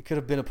 It could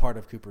have been a part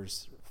of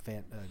Cooper's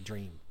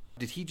dream.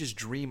 Did he just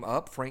dream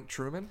up Frank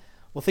Truman?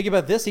 Well, think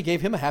about this. He gave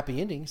him a happy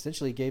ending.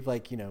 Essentially, he gave,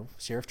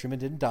 Sheriff Truman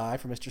didn't die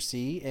for Mr.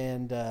 C,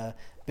 and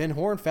Ben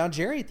Horne found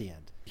Jerry at the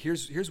end.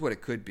 Here's what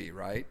it could be,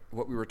 right?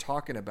 What we were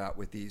talking about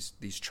with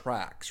these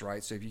tracks,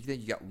 right? So if you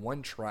think you got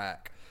one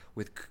track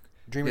with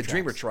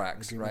Dreamer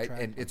tracks, right?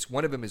 And it's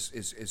one of them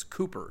is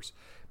Cooper's,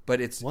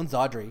 but one's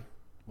Audrey,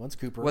 one's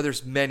Cooper. Well,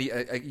 there's many.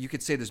 You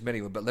could say there's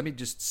many, but let me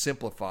just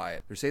simplify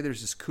it.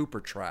 There's this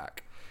Cooper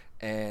track,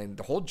 and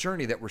the whole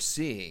journey that we're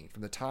seeing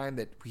from the time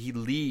that he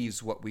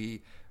leaves what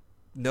we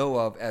know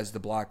of as the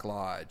Black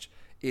Lodge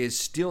is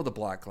still the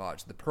Black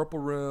Lodge, the Purple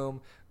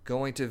Room,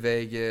 going to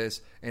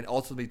Vegas, and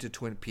ultimately to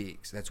Twin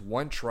Peaks. That's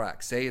one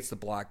track. Say it's the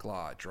Black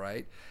Lodge,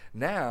 right?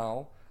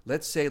 Now,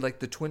 let's say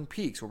the Twin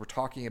Peaks, what we're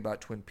talking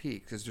about Twin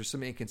Peaks, because there's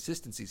some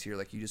inconsistencies here,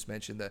 like you just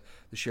mentioned the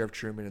Sheriff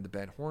Truman and the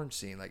Ben Horne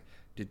scene.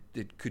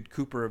 Could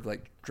Cooper have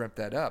dreamt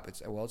that up?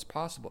 It's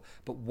possible.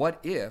 But what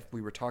if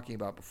we were talking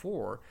about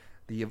before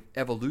the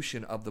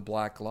evolution of the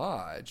Black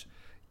Lodge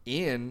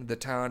in the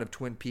town of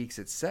Twin Peaks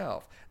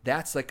itself?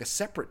 That's a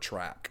separate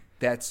track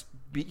that's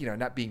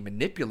not being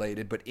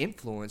manipulated but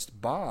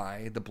influenced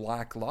by the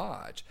Black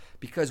Lodge,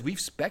 because we've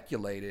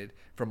speculated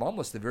from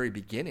almost the very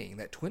beginning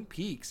that Twin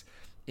Peaks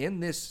in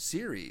this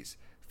series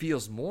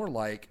feels more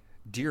like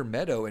Deer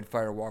Meadow and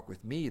Fire Walk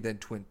with Me than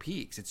Twin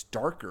Peaks. It's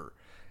darker.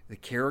 The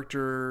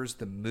characters,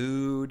 the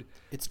mood.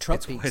 It's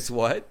Trump Peaks. It's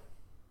what?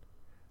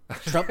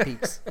 Trump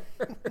Peaks.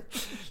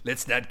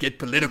 Let's not get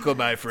political,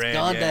 my friend. It's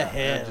gone to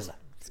hell.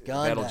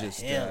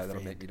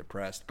 That'll make me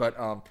depressed.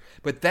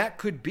 But that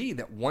could be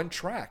that one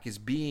track is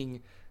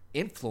being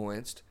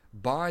influenced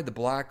by the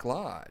Black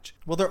Lodge.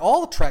 Well, they're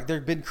all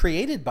they've been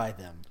created by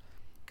them.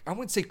 I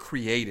wouldn't say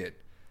created.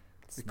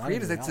 The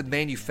created, that's the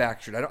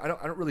manufactured. I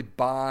don't really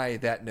buy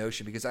that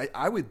notion, because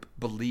I would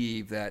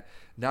believe that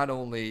not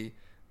only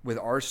with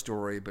our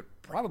story, but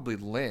probably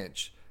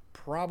Lynch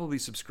probably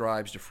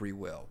subscribes to free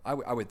will.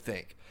 I would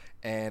think.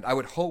 And I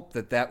would hope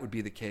that would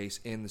be the case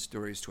in the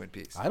stories Twin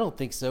Peaks. I don't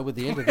think so with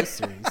the end of this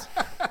series.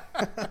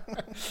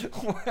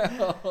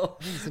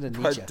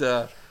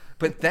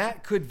 But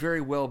that could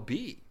very well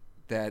be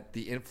that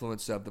the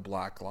influence of the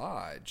Black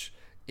Lodge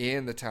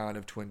in the town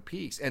of Twin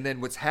Peaks. And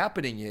then what's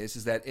happening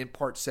is that in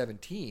part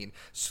 17,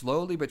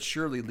 slowly but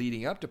surely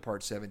leading up to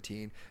part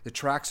 17, the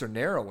tracks are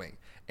narrowing,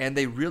 and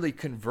they really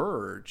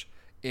converge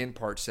in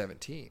part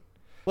 17.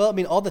 Well, I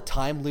mean, all the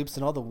time loops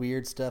and all the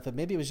weird stuff, and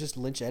maybe it was just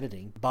Lynch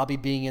editing. Bobby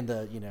being in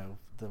the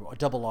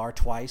double R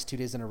twice, 2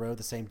 days in a row,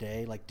 the same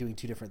day, doing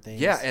 2 different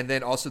things. Yeah, and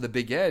then also the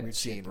Big Ed weird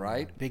scene,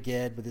 right? Big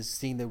Ed with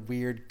seeing the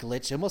weird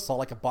glitch. It almost saw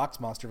like a box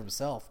monster of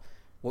himself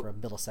for a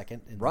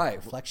millisecond in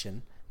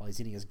reflection while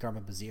he's eating his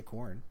Garmin Bazia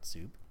corn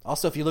soup.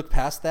 Also, if you look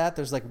past that,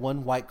 there's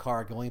one white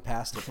car going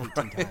past it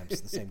 18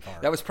 times, the same car.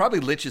 That was probably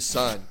Lynch's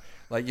son.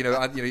 He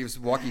was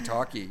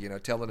walkie-talkie,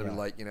 telling him,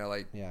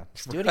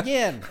 Let's do it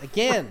again,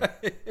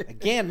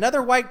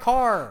 another white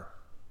car,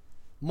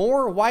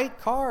 more white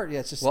car. Yeah,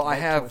 it's just. Well, I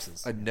have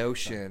a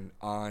notion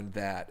on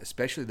that,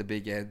 especially the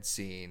Big Ed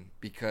scene,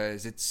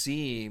 because it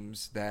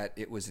seems that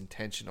it was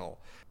intentional.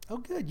 Oh,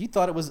 good. You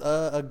thought it was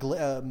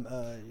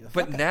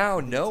but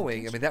now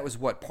knowing, that was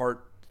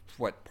part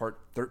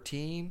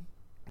 13.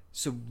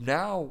 So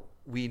now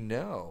we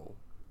know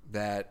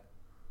that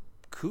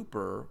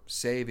Cooper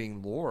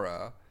saving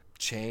Laura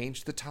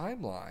changed the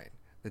timeline.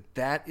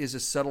 That is a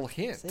subtle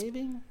hint.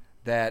 Saving?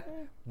 That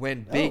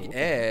when Big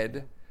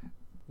Ed,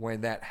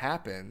 when that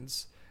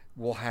happens,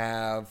 will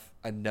have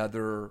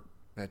another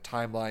a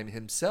timeline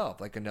himself,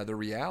 like another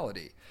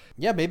reality.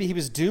 Yeah, maybe he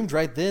was doomed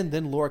right then.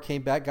 Then Laura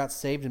came back, got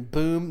saved, and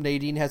boom,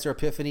 Nadine has her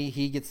epiphany.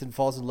 He gets and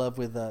falls in love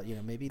with,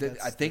 maybe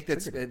that's... I think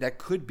that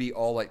could be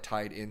all like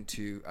tied in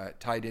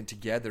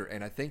together.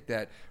 And I think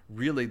that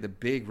really the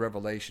big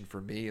revelation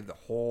for me of the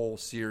whole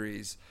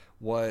series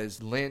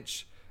was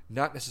Lynch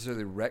not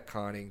necessarily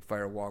retconning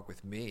Fire Walk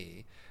with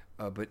Me,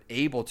 but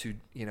able to,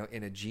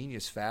 in a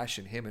genius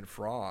fashion, him and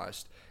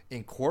Frost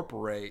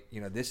incorporate,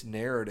 this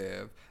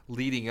narrative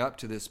leading up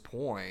to this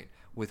point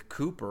with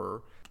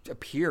Cooper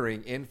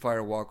appearing in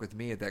Fire Walk with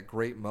Me at that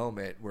great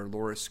moment where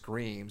Laura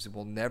screams,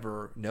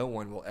 and no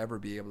one will ever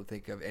be able to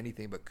think of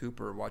anything but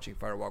Cooper watching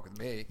Fire Walk with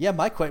Me. Yeah,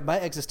 my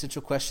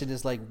existential question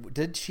is like,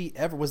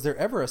 was there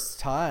ever a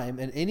time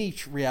in any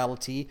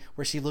reality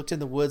where she looked in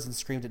the woods and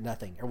screamed at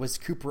nothing, or was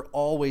Cooper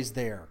always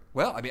there?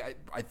 Well, I mean,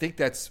 I think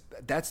that's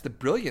the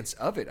brilliance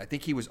of it. I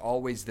think he was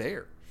always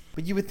there.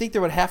 But you would think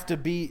there would have to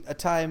be a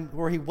time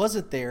where he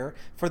wasn't there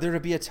for there to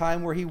be a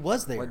time where he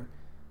was there. What?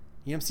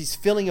 He's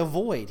filling a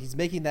void. He's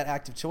making that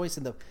active choice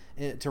to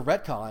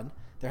retcon.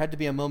 There had to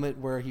be a moment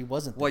where he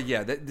wasn't there. Well,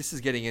 yeah, this is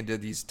getting into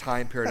these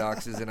time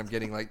paradoxes, and I'm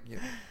getting like...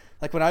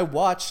 Like when I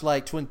watch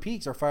like Twin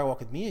Peaks or Fire Walk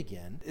with Me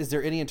again, is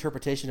there any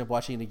interpretation of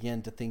watching it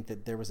again to think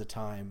that there was a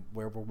time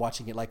where we're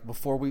watching it like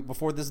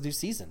before this new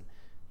season,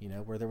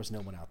 where there was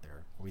no one out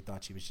there, where we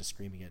thought she was just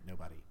screaming at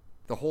nobody?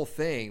 The whole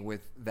thing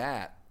with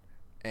that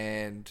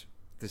and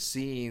the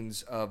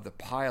scenes of the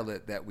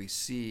pilot that we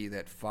see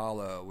that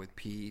follow with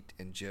Pete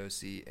and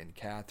Josie and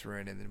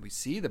Catherine, and then we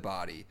see the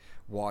body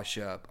wash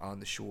up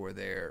on the shore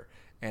there,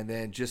 and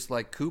then just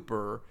like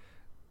Cooper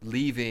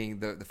leaving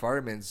the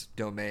fireman's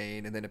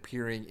domain and then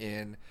appearing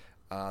in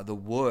the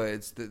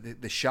woods, the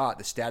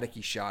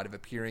staticky shot of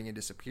appearing and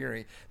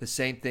disappearing, the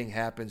same thing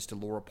happens to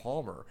Laura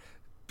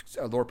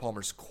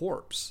Palmer's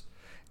corpse.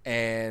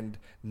 And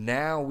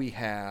now we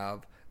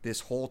have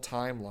this whole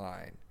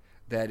timeline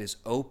that is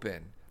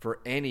open for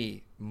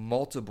any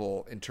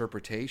multiple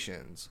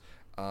interpretations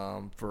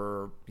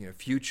for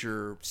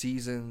future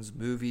seasons,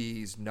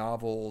 movies,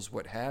 novels,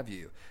 what have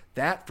you.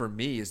 That for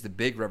me is the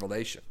big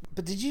revelation.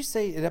 But did you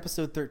say in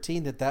episode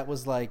 13 that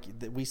was like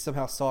that we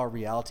somehow saw a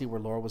reality where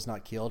Laura was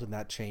not killed and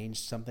that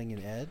changed something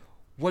in Ed?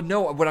 Well,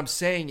 no. What I'm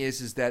saying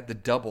is that the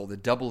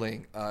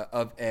doubling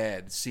of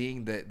Ed,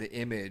 seeing the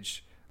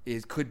image,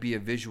 could be a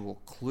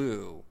visual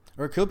clue.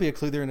 Or it could be a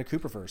clue they're in a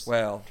Cooperverse.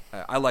 Well,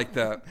 I like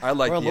the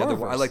other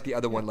one. I like the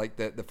other one, like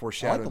the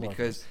foreshadowing,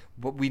 because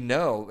what we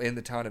know in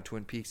the town of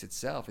Twin Peaks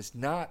itself does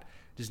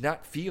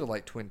not feel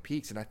like Twin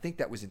Peaks, and I think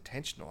that was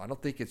intentional. I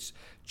don't think it's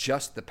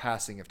just the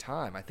passing of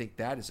time. I think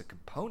that is a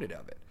component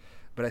of it,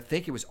 but I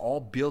think it was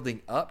all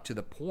building up to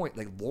the point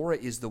like Laura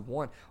is the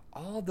one.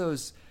 All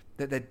those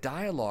that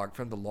dialogue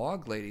from the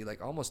log lady,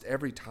 like almost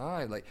every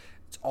time, like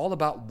it's all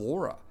about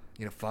Laura.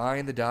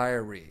 Find the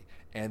diary.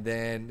 And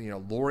then,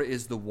 Laura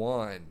is the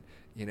one.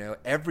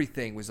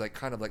 Everything was like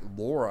kind of like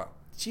Laura.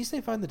 Did she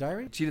say find the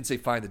diary? She didn't say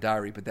find the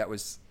diary, but that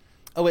was...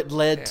 Oh, it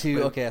led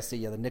to... Okay, I see.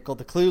 Yeah, the nickel.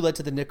 The clue led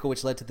to the nickel,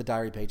 which led to the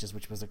diary pages,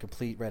 which was a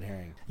complete red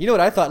herring. You know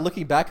what I thought,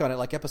 looking back on it,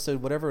 like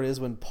episode whatever it is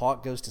when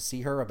Pauk goes to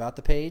see her about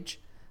the page,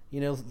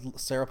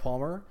 Sarah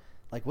Palmer...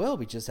 Like, well,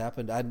 we just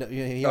happened. I know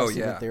he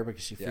obviously went there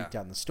because she freaked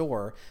out in the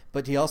store.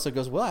 But he also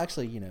goes, well,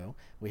 actually,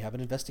 we have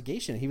an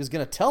investigation. He was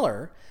going to tell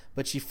her,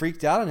 but she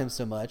freaked out on him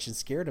so much and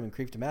scared him and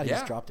creeped him out. He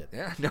just dropped it.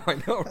 Yeah, no, I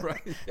know,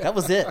 right? Yeah. That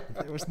was it.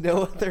 There was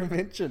no other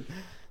mention.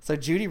 So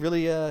Judy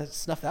really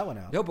snuffed that one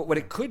out. No, but what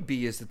it could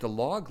be is that the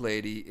log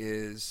lady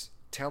is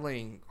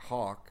telling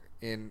Hawk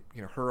in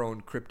her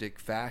own cryptic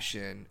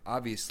fashion,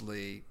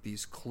 obviously,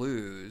 these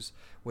clues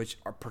which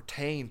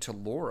pertain to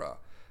Laura.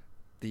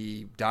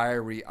 The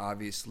diary,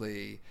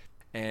 obviously,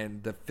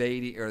 and the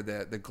fading or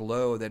the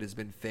glow that has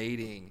been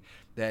fading,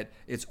 that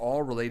it's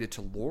all related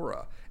to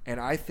Laura. And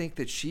I think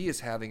that she is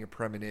having a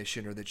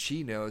premonition, or that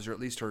she knows, or at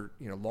least her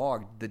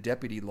log, the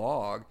deputy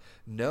log,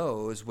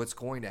 knows what's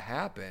going to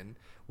happen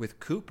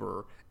with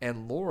Cooper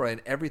and Laura,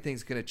 and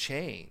everything's going to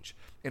change.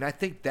 And I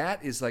think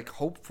that is like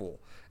hopeful.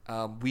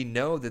 We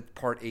know that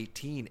part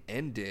 18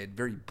 ended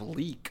very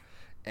bleak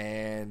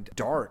and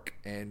dark,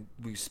 and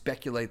we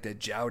speculate that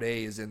Jaude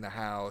is in the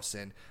house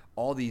and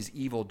all these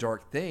evil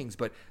dark things,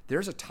 but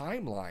there's a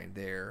timeline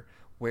there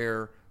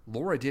where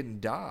Laura didn't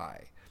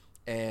die,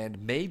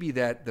 and maybe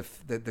that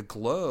the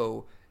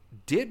glow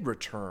did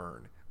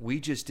return, we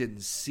just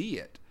didn't see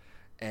it.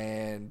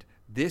 And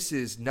this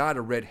is not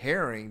a red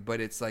herring, but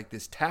it's like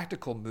this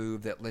tactical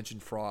move that Lynch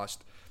and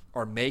Frost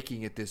are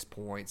making at this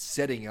point,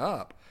 setting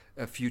up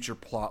a future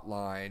plot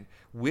line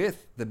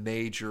with the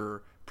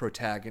major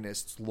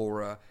protagonists,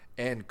 Laura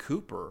and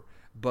Cooper.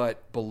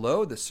 But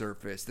below the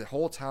surface, the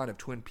whole town of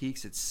Twin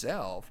Peaks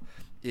itself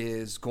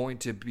is going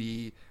to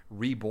be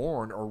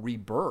reborn or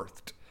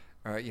rebirthed.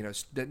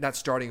 Not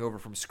starting over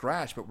from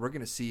scratch, but we're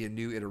going to see a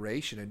new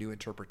iteration, a new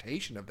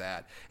interpretation of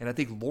that. And I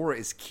think Laura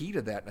is key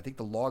to that, and I think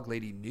the log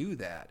lady knew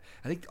that.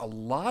 I think a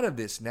lot of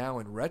this now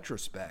in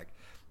retrospect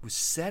was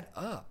set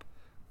up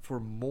for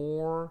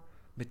more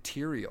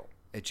material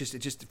It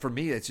just for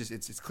me,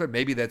 it's clear.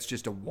 Maybe that's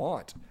just a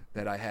want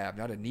that I have,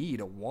 not a need,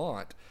 a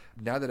want.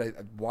 Now that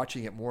I'm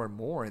watching it more and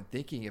more and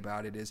thinking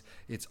about it,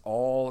 it's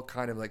all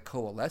kind of like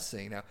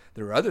coalescing. Now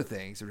there are other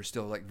things that are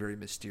still like very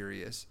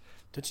mysterious.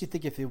 Don't you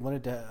think if they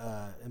wanted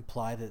to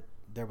imply that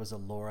there was a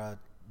Laura,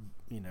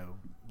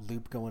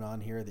 loop going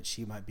on here, that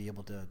she might be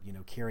able to,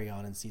 carry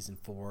on in season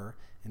 4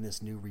 in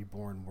this new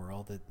reborn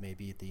world, that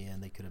maybe at the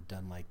end they could have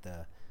done like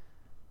the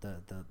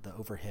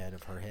overhead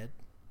of her head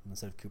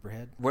instead of Cooper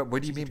head?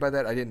 What do you mean by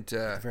that? I didn't.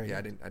 I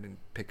good. didn't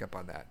pick up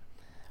on that.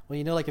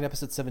 Well, like in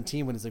episode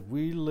 17 when it's like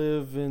we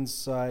live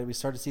inside, we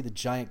start to see the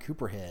giant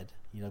Cooper head.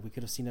 We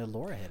could have seen a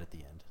Laura head at the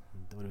end.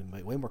 That would have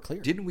been way more clear.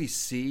 Didn't we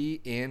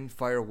see in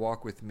Fire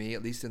Walk with Me,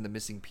 at least in the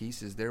missing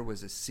pieces, there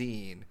was a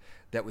scene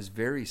that was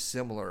very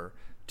similar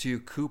to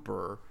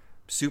Cooper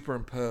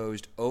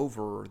superimposed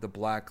over the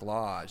Black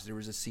Lodge? There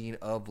was a scene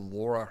of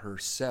Laura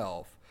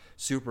herself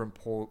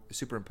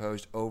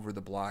superimposed over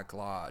the Black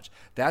Lodge.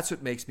 That's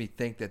what makes me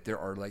think that there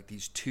are like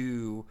these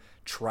two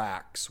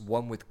tracks,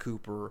 one with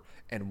Cooper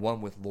and one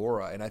with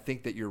Laura. And I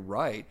think that you're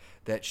right,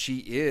 that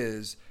she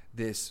is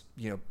this,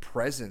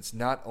 presence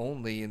not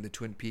only in the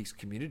Twin Peaks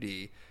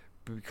community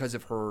because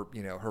of her,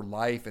 her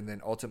life and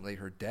then ultimately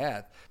her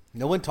death.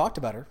 No one talked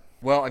about her.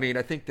 Well, I mean,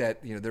 I think that,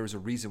 there was a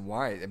reason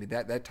why. I mean,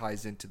 that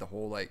ties into the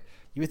whole, like...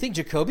 You would think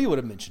Jacoby would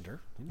have mentioned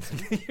her.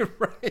 You're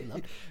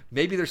right.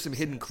 Maybe there's some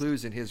hidden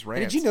clues in his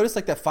rants. Did you notice,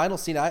 like, that final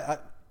scene?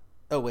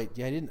 Oh, wait.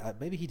 Yeah, I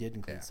didn't. Maybe he did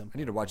include some. I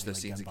need to watch those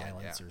like scenes gun again.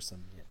 violence Yeah. Or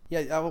some,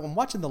 yeah, I'm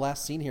watching the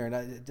last scene here,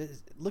 and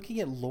looking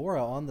at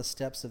Laura on the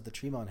steps of the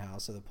Tremont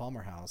house, or the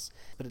Palmer house.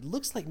 But it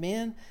looks like,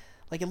 man...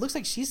 Like, it looks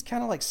like she's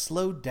kind of, like,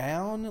 slowed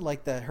down.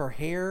 Like, her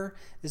hair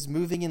is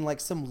moving in, like,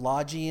 some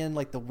Logian,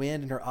 like, the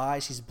wind in her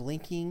eyes. She's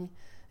blinking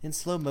in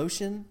slow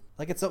motion.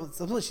 Like, it's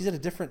like she's at a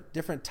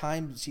different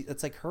time.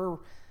 It's like her,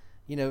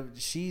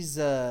 she's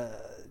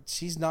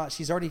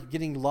already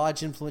getting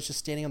Lodge influence just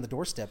standing on the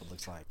doorstep, it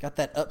looks like. Got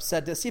that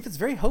upside down. See, if it's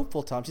very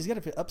hopeful, Tom, she's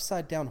got an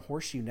upside down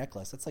horseshoe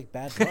necklace. That's like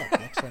bad luck.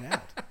 Next one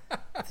out.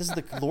 If this is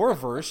the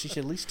Laura-verse, she should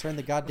at least turn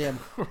the goddamn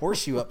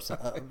horseshoe up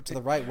to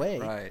the right way.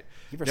 Right.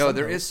 No,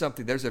 there is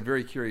something. There's a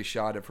very curious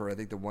shot of her, I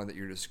think the one that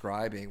you're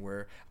describing,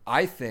 where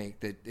I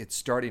think that it's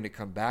starting to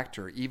come back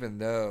to her, even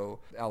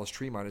though Alice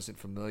Tremont isn't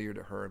familiar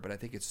to her, but I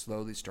think it's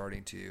slowly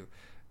starting to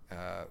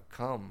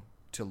come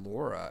to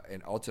Laura,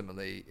 and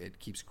ultimately it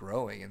keeps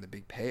growing, and the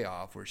big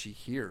payoff where she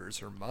hears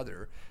her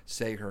mother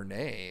say her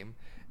name,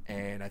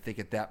 and I think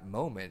at that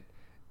moment,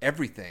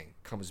 everything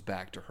comes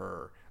back to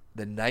her.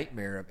 The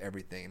nightmare of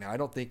everything. Now, I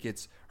don't think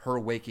it's her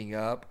waking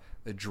up,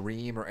 a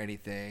dream or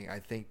anything. I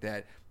think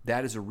that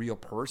is a real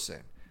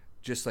person,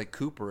 just like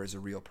Cooper is a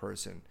real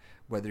person,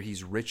 whether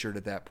he's Richard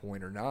at that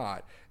point or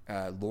not.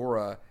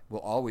 Laura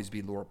will always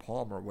be Laura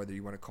Palmer, whether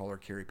you want to call her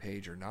Carrie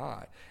Page or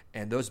not.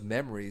 And those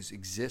memories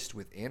exist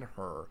within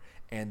her,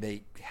 and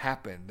they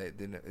happen.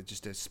 In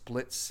just a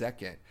split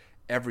second,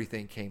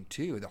 everything came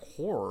to. The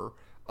horror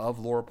of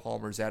Laura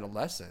Palmer's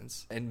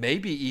adolescence, and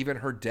maybe even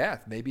her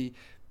death. Maybe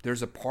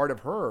there's a part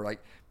of her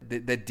like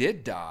that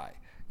did die.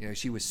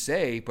 She was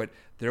saved, but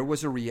there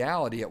was a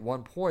reality at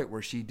one point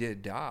where she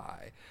did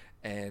die,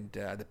 and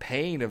the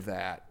pain of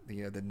that,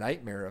 the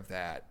nightmare of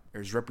that,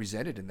 is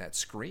represented in that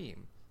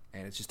scream,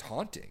 and it's just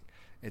haunting.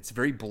 It's a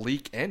very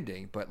bleak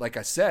ending, but like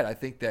I said, I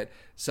think that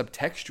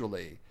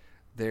subtextually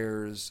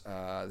there's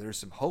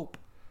some hope,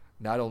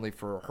 not only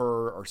for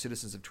her or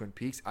citizens of Twin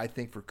Peaks. I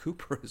think for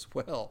Cooper as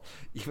well,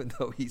 even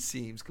though he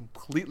seems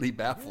completely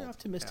baffled. You're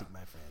optimistic,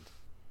 my friend.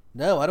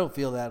 No, I don't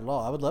feel that at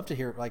all. I would love to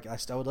hear,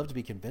 I would love to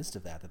be convinced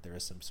of that there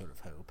is some sort of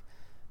hope.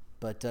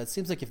 But it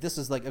seems like if this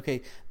is like,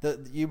 okay,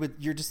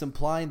 you're just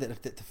implying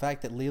that the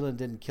fact that Leland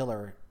didn't kill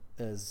her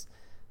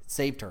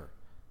saved her,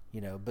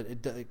 but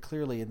it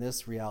clearly in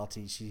this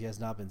reality she has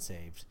not been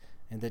saved,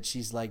 and that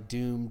she's like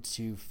doomed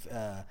to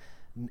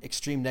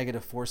extreme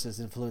negative forces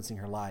influencing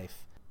her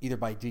life, either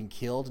by being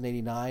killed in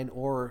 89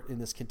 or in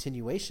this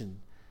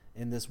continuation,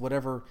 in this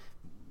whatever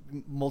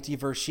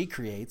multiverse she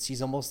creates.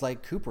 She's almost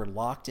like Cooper,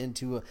 locked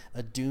into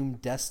a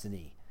doomed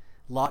destiny,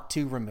 locked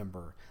to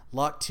remember,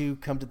 locked to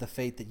come to the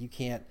faith that you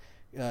can't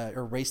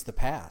erase the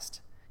past.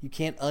 You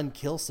can't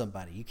unkill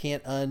somebody. You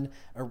can't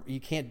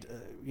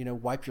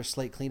wipe your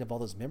slate clean of all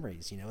those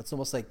memories. It's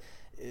almost like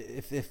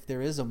if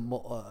there is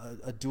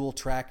a dual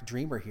track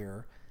dreamer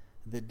here,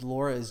 that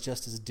Laura is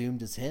just as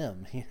doomed as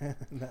him in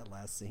that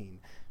last scene.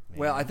 Man.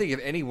 Well, I think if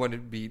anyone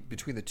would be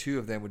between the two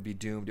of them would be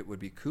doomed, it would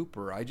be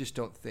Cooper. I just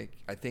don't think.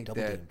 I think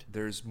Double that doomed.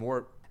 There's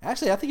more.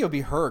 Actually, I think it would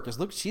be her, because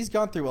look, she's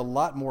gone through a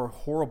lot more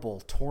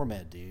horrible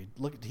torment, dude.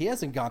 Look, he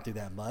hasn't gone through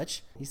that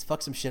much. He's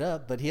fucked some shit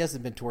up, but he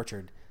hasn't been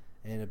tortured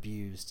and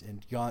abused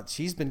and gone.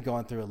 She's been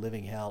going through a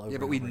living hell. Yeah,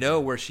 but we know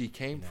where she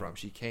came from.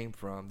 She came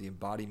from the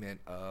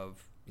embodiment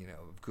of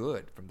of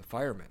good, from the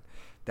fireman.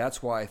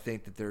 That's why I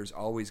think that there's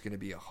always going to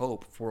be a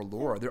hope for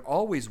Laura. There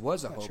always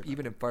was a hope,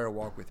 even in Fire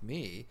Walk with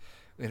Me,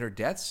 in her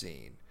death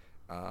scene.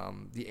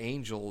 The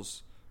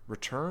angels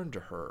returned to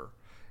her,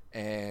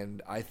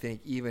 and I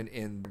think even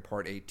in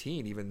part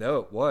 18, even though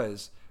it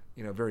was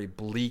very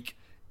bleak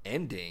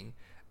ending,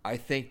 I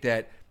think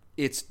that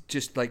it's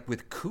just like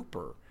with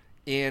Cooper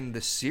in the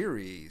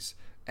series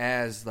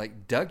as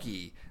like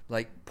Dougie,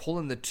 like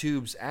pulling the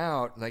tubes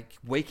out, like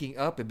waking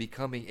up and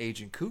becoming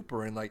Agent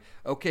Cooper, and like,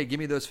 okay, give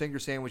me those finger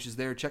sandwiches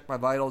there, check my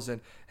vitals, and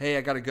hey,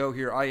 I got to go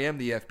here. I am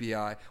the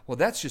FBI. Well,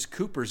 that's just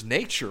Cooper's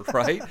nature,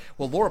 right?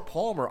 Well, Laura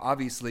Palmer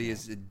obviously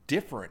is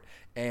different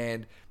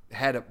and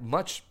had a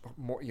much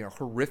more,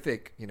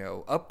 horrific,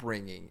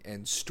 upbringing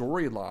and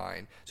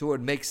storyline. So it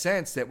would make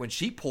sense that when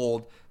she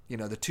pulled,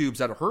 the tubes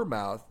out of her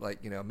mouth,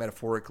 like,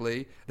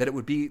 metaphorically, that it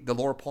would be the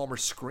Laura Palmer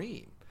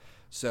scream.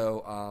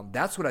 So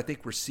that's what I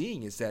think we're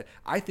seeing, is that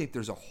I think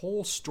there's a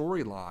whole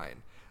storyline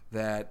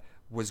that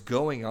was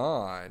going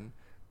on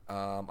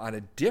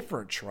a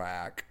different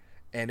track,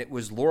 and it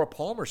was Laura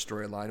Palmer's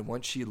storyline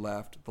once she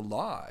left the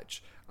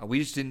lodge. We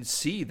just didn't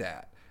see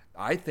that.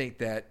 I think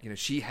that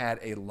she had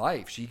a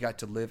life. She got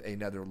to live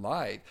another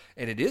life,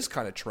 and it is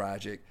kind of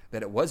tragic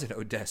that it was in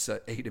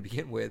Odessa, A, to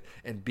begin with,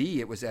 and B,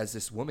 it was as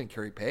this woman,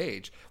 Carrie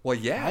Page. Well,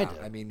 yeah,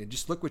 I mean,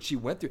 just look what she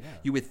went through. Yeah.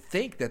 You would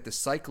think that the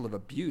cycle of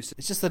abuse.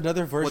 It's just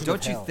another version. Well,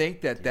 don't you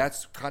think that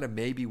that's kind of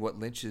maybe what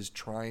Lynch is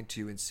trying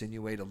to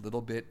insinuate a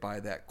little bit by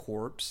that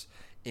corpse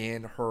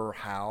in her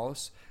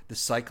house? The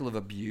cycle of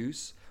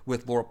abuse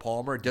with Laura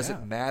Palmer. It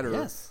doesn't matter.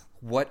 Yes.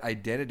 What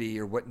identity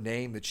or what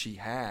name that she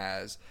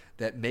has,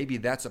 that maybe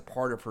that's a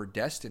part of her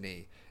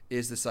destiny,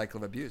 is the cycle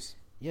of abuse.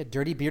 Yeah,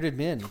 dirty bearded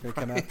men. You better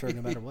come after her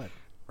no matter what.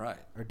 Right.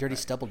 Or dirty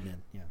stubbled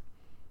men. Yeah.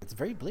 It's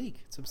very bleak.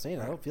 That's what I'm saying.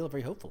 I don't feel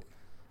very hopeful.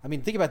 I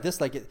mean, think about this.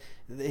 Like,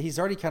 he's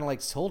already kind of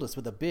like told us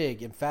with a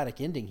big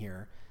emphatic ending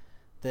here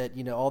that,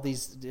 all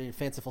these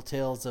fanciful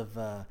tales of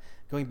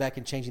going back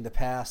and changing the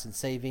past and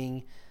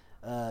saving,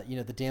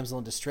 the damsel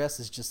in distress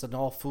is just an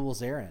all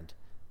fool's errand.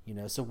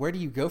 So where do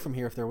you go from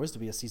here if there was to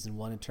be a season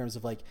 1, in terms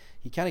of, like,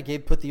 he kind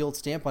of put the old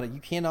stamp on it. You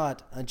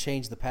cannot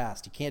unchange the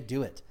past. You can't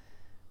do it.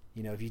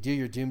 If you do,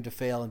 you're doomed to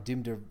fail and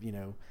doomed to,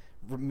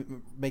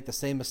 make the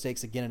same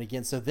mistakes again and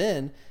again. So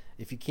then,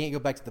 if you can't go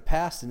back to the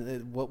past,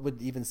 what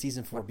would even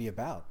season 4 be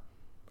about?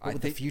 What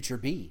would the future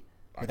be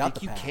without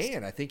the past? I think you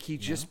can. I think he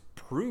just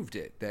proved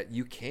it, that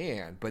you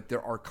can, but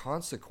there are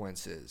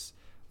consequences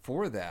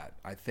for that.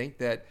 I think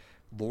that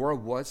Laura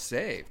was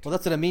saved. Well,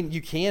 that's what I mean.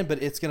 You can,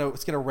 but it's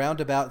gonna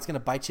roundabout. It's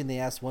gonna bite you in the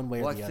ass one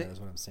way or the other. Is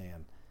what I'm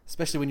saying.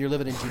 Especially when you're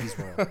living in Judy's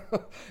world.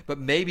 But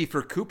maybe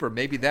for Cooper,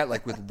 maybe that,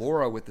 like with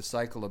Laura, with the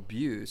cycle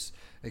abuse,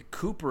 like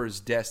Cooper's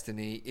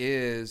destiny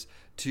is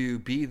to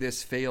be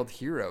this failed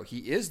hero.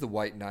 He is the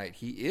White Knight.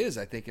 He is,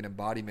 I think, an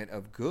embodiment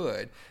of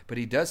good, but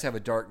he does have a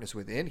darkness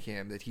within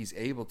him that he's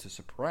able to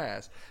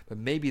suppress. But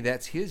maybe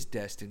that's his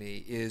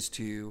destiny, is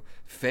to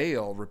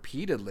fail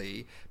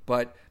repeatedly.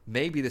 But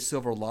maybe the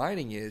silver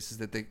lining is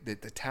that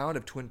the town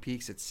of Twin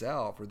Peaks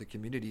itself, or the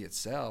community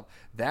itself,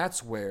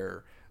 that's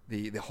where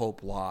the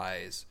hope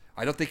lies.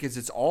 I don't think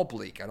it's all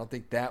bleak. I don't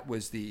think that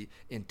was the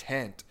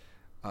intent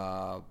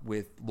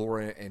with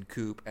Laura and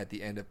Coop at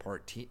the end of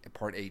part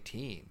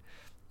 18.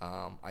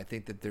 I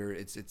think that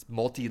it's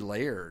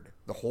multi-layered.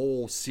 The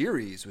whole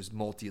series was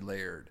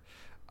multi-layered.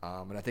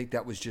 And I think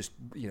that was just,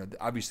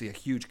 obviously a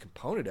huge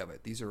component of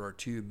it. These are our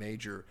two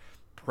major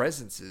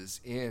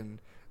presences in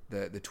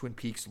the Twin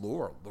Peaks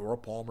lore, Laura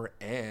Palmer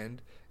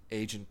and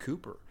Agent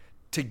Cooper.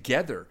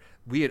 Together.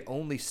 We had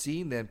only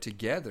seen them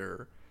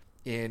together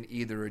in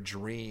either a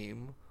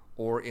dream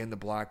or in the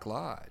Black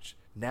Lodge.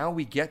 Now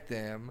we get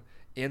them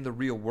in the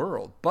real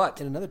world, but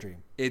in another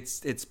dream.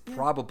 It's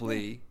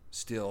probably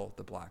still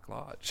the Black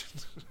Lodge,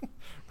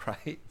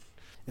 right?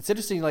 It's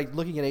interesting, like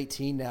looking at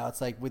 18 now.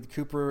 It's like with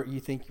Cooper, you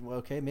think, well,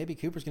 okay, maybe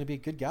Cooper's going to be a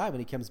good guy when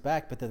he comes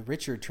back, but the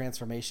Richard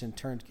transformation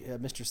turned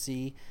Mr.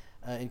 C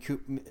and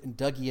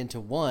Dougie into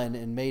one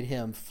and made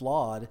him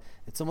flawed.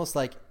 It's almost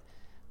like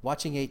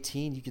watching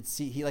 18. You could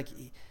see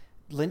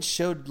Lynch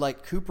showed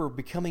like Cooper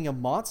becoming a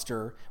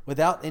monster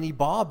without any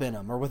Bob in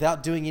him, or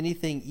without doing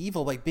anything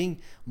evil, like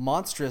being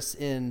monstrous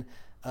in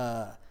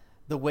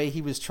the way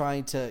he was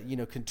trying to,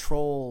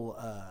 control,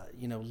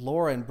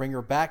 Laura and bring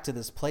her back to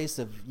this place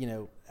of,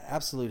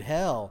 absolute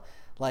hell,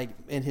 like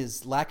in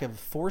his lack of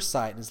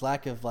foresight and his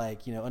lack of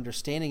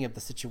understanding of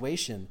the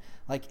situation.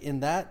 Like in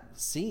that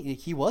scene,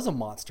 he was a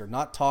monster,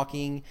 not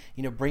talking,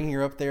 bringing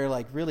her up there,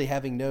 like really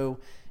having no,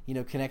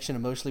 connection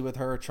emotionally with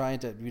her, trying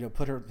to,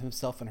 put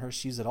himself in her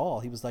shoes at all.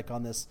 He was like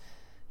on this,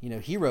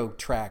 hero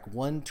track,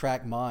 one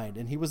track mind,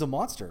 and he was a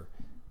monster,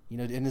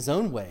 in his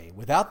own way,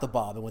 without the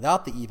Bob and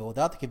without the evil,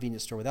 without the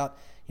convenience store, without,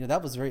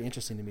 that was very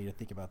interesting to me to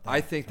think about that. I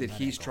think that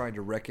he's trying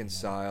to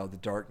reconcile the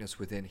darkness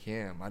within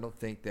him. I don't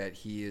think that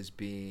he is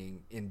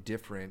being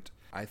indifferent.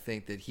 I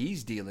think that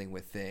he's dealing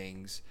with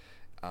things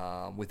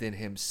within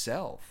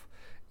himself.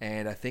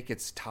 And I think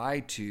it's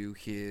tied to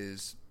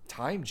his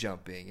time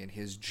jumping and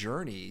his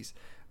journeys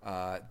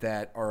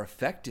that are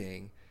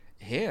affecting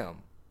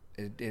him.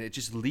 And it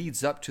just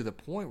leads up to the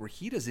point where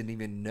he doesn't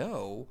even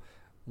know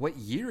what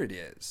year it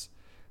is.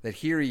 That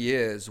here he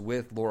is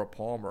with Laura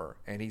Palmer,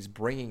 and he's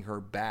bringing her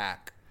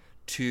back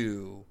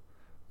to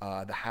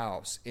the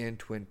house in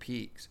Twin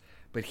Peaks.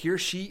 But here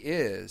she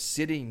is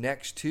sitting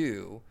next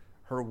to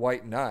her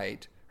White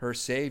Knight, her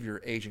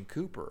savior, Agent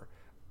Cooper.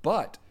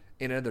 But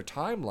in another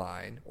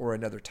timeline or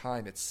another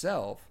time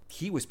itself,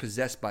 he was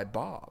possessed by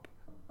Bob.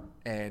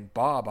 And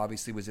Bob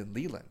obviously was in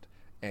Leland.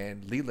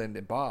 And Leland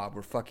and Bob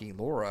were fucking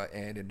Laura,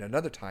 and in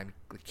another time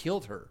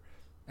killed her.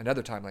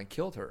 Another timeline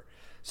killed her.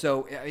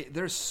 So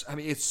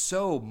it's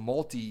so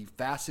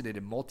multifaceted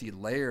and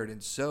multi-layered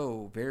and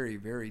so very,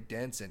 very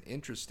dense and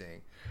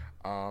interesting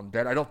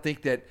that I don't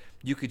think that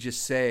you could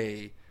just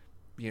say,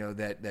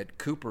 that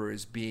Cooper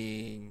is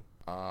being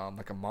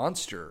like a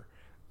monster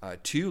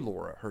to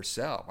Laura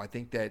herself. I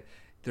think that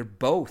they're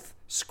both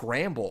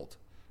scrambled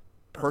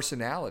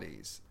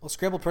personalities. Well,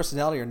 scrambled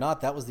personality or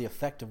not, that was the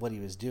effect of what he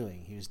was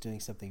doing. He was doing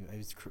something.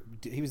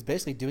 He was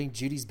basically doing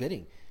Judy's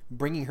bidding,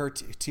 bringing her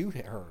to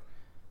her.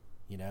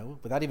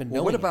 Without even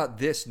knowing. What about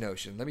this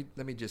notion?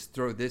 Let me just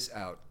throw this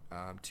out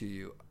to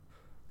you.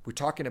 We're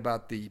talking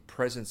about the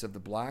presence of the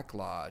Black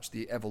Lodge,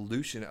 the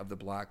evolution of the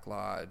Black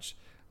Lodge,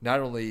 not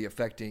only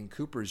affecting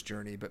Cooper's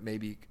journey, but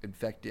maybe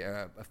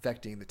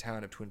affecting the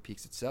town of Twin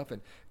Peaks itself,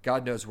 and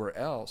God knows where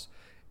else.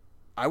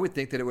 I would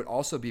think that it would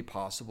also be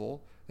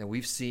possible, and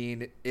we've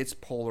seen its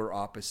polar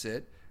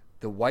opposite,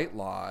 the White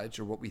Lodge,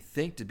 or what we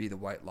think to be the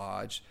White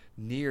Lodge,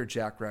 near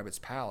Jackrabbit's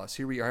Palace.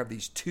 Here we have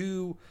these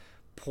two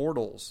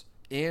portals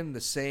in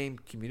the same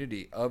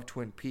community of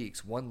Twin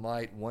Peaks, one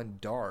light, one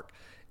dark.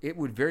 It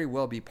would very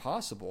well be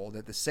possible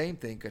that the same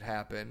thing could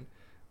happen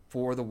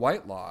for the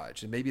White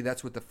Lodge, and maybe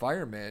that's what the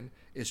fireman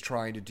is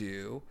trying to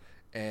do,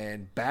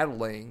 and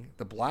battling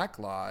the Black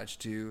Lodge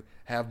to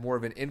have more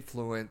of an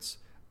influence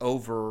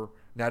over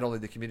not only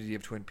the community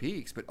of Twin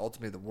Peaks, but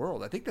ultimately the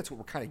world. I think that's what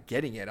we're kind of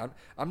getting at.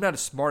 I'm not a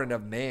smart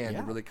enough man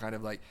to really kind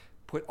of like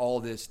put all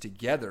this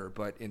together,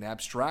 but in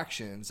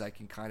abstractions I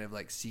can kind of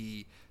like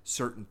see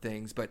certain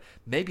things. But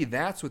maybe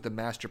that's what the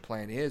master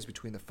plan is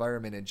between the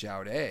firemen and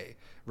Jowday,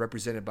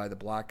 represented by the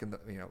black and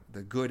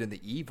the good and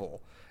the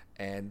evil.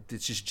 And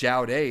it's just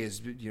Jowday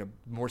is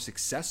more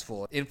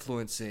successful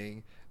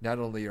influencing not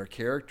only our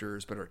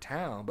characters but our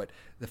town. But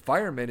the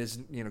fireman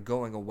isn't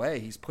going away.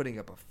 He's putting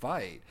up a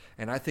fight,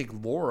 and I think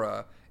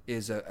Laura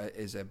is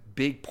a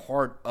big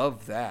part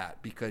of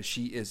that because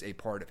she is a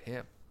part of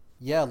him.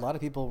 Yeah, a lot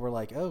of people were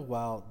like, "Oh,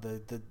 wow,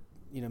 the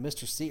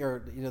Mr. C,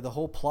 or the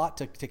whole plot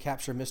to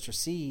capture Mr.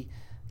 C,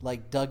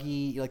 like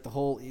Dougie, like the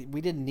whole,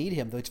 we didn't need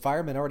him. The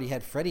fireman already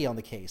had Freddie on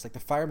the case. Like the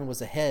fireman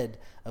was ahead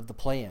of the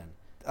plan."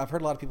 I've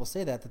heard a lot of people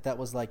say that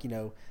was like kind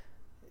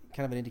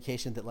of an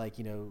indication that like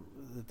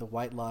that the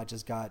White Lodge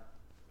has got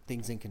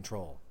things in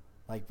control.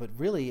 Like, but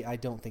really, I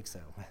don't think so.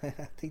 I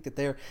think that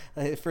they're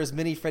for as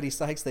many Freddie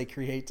Sykes they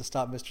create to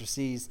stop Mr.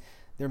 C's,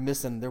 they're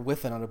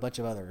whiffing on a bunch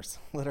of others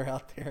that are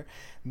out there,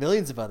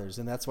 millions of others,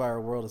 and that's why our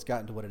world has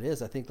gotten to what it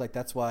is. I think like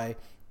that's why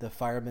the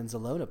fireman's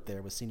alone up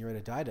there with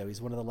Senorita Dido.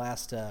 He's one of the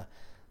last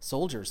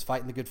soldiers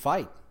fighting the good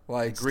fight. Well,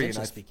 I agree.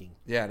 And speaking.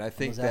 Yeah, and I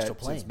think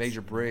that since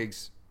Major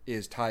Briggs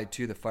is tied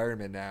to the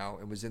fireman now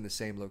and was in the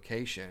same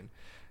location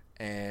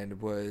and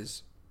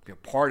was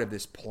part of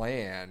this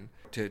plan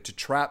to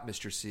trap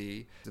Mr.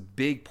 C. It's a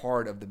big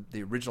part of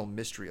the original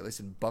mystery, at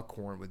least in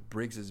Buckhorn, with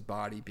Briggs's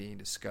body being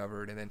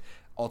discovered, and then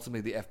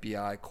ultimately the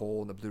FBI,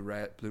 Cole, and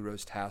the Blue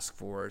Rose Task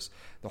Force,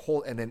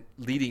 and then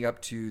leading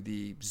up to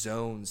the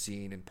zone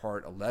scene in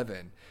part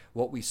 11.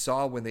 What we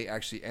saw when they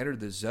actually entered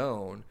the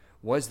zone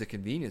was the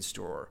convenience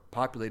store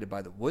populated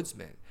by the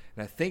woodsmen.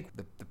 And I think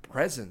the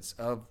presence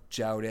of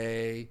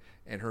Jowday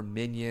and her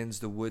minions,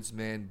 the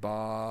woodsmen,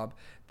 Bob,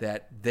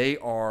 that they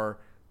are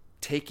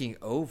taking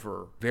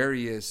over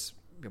various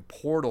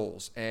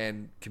portals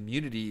and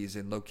communities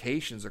and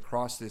locations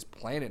across this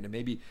planet and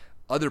maybe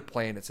other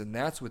planets. And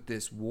that's what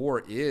this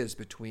war is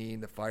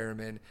between the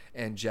firemen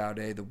and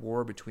Jowday, the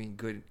war between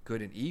good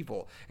and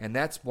evil. And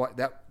that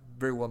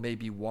very well may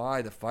be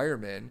why the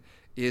fireman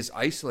is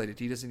isolated.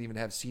 He doesn't even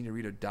have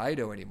Senorita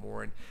Dido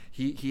anymore, and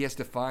he has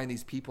to find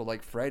these people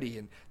like Freddie,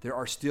 and there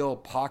are still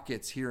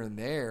pockets here and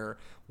there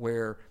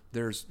where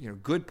there's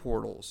good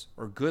portals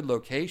or good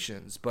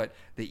locations, but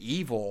the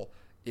evil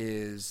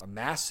is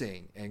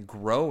amassing and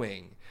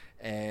growing,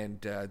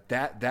 and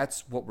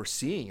that's what we're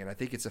seeing. And I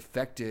think it's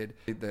affected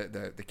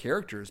the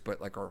characters, but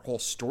like our whole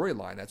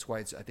storyline. That's why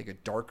it's, I think, a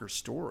darker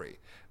story.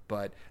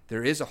 But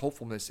there is a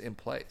hopefulness in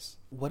place.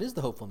 What is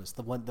the hopefulness?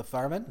 The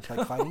firemen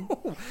like fighting?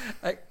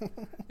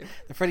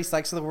 The Freddie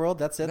Sykes of the world.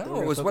 That's it.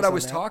 No, it was what I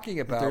was talking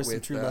about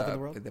with true love in the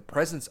world. The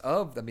presence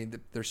of. I mean,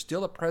 there's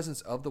still a presence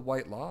of the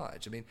White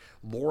Lodge. I mean,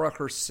 Laura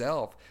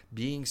herself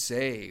being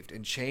saved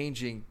and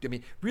changing. I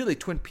mean, really,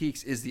 Twin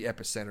Peaks is the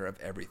epicenter of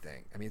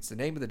everything. I mean, it's the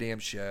name of the damn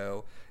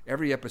show.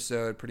 Every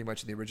episode, pretty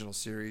much in the original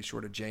series,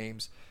 short of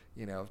James,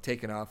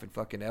 taking off and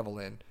fucking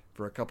Evelyn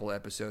for a couple of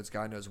episodes,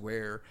 God knows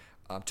where.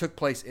 Took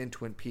place in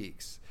Twin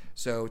Peaks.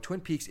 So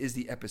Twin Peaks is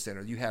the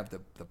epicenter. You have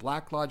the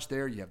Black Lodge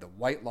there. You have the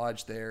White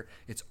Lodge there.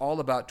 It's all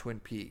about Twin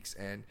Peaks.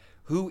 And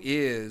who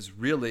is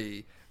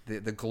really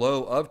the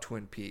glow of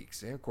Twin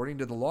Peaks? And according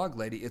to the log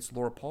lady, it's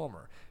Laura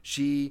Palmer.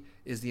 She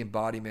is the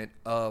embodiment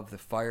of the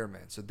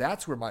firemen. So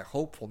that's where my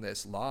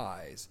hopefulness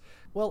lies.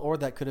 Well, or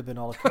that could have been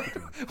all a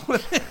Cooper.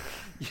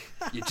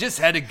 You just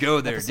had to go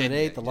there, Episode didn't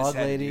 8, you? the log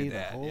lady,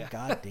 the whole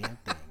goddamn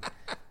thing.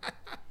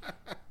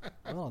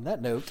 Well, on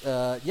that note,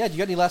 yeah, do you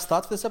got any last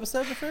thoughts for this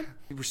episode, my friend?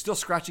 We're still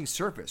scratching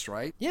surface,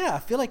 right? Yeah, I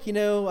feel like,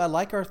 I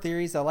like our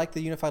theories. I like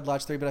the Unified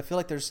Lodge theory, but I feel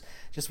like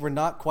we're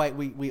not quite,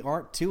 we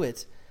aren't to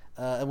it,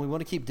 and we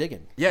want to keep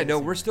digging. Yeah, no,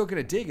 we're still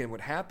going to dig. And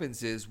what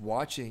happens is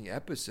watching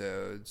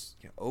episodes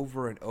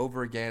over and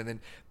over again.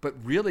 But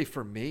really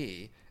for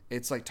me,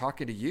 it's like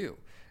talking to you.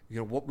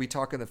 What we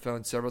talk on the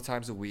phone several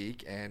times a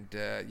week, and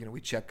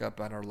we check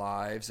up on our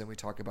lives, and we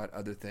talk about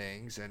other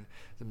things and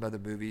some other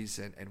movies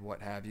and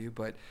what have you.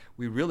 But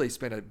we really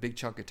spend a big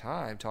chunk of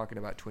time talking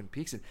about Twin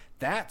Peaks, and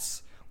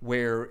that's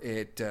where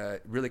it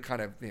really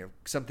kind of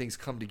some things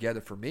come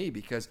together for me,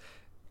 because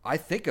I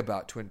think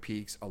about Twin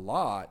Peaks a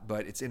lot,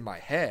 but it's in my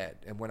head.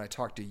 And when I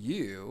talk to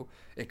you,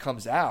 it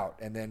comes out.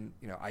 And then,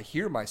 I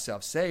hear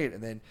myself say it,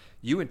 and then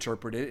you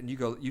interpret it, and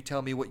you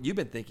tell me what you've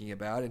been thinking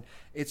about. And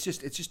it's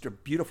just a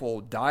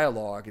beautiful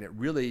dialogue, and it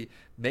really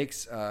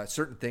makes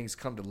certain things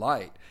come to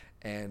light.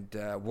 And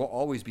we'll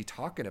always be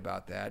talking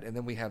about that. And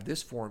then we have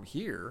this forum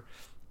here,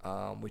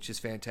 which is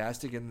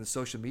fantastic. And the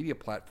social media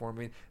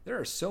platform, there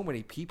are so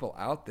many people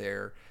out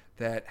there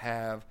that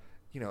have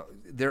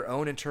their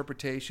own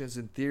interpretations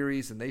and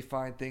theories, and they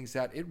find things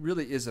out. It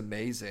really is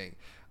amazing.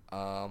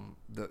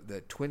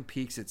 The Twin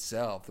Peaks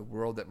itself, the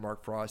world that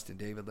Mark Frost and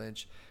David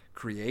Lynch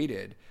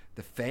created,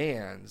 the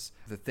fans,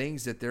 the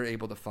things that they're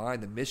able to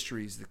find, the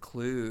mysteries, the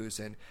clues,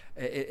 and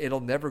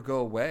it'll never go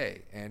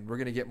away. And we're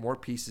going to get more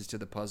pieces to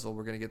the puzzle.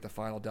 We're going to get the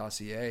final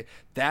dossier.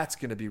 That's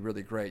going to be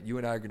really great. You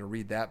and I are going to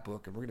read that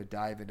book, and we're going to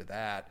dive into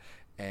that.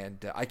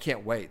 And I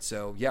can't wait.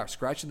 So, yeah,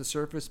 scratching the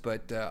surface,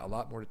 but a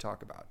lot more to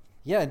talk about.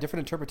 Yeah, and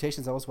different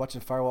interpretations. I was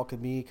watching Firewalk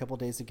with Me a couple of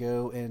days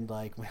ago, and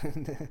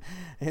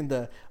in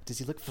the "Does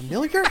he look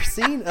familiar?"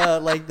 scene,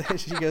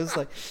 she goes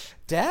like,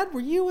 "Dad, were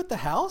you at the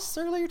house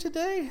earlier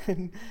today?"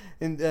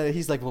 And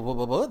he's like, "Blah, blah,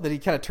 blah, blah." Then he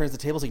kind of turns the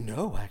tables like,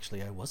 "No,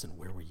 actually, I wasn't.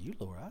 Where were you,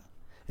 Laura?"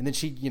 And then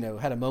she,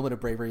 had a moment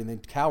of bravery and then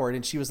cowered,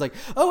 and she was like,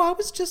 "Oh, I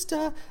was just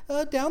down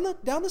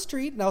the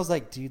street." And I was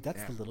like, "Dude,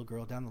 that's the little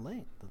girl down the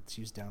lane.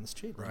 She was down the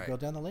street, little girl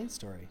down the lane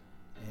story."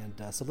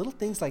 And so little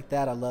things like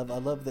that, I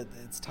love that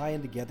it's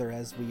tying together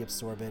as we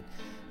absorb it,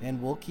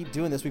 and we'll keep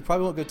doing this. We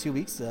probably won't go 2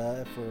 weeks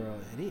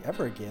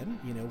ever again.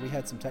 We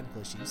had some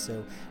technical issues,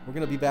 so we're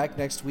gonna be back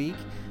next week.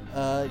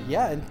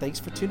 And thanks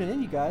for tuning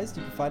in, you guys.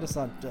 You can find us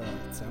on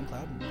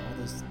SoundCloud and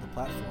all the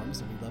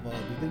platforms, and we love all.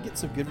 We've been getting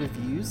some good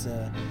reviews.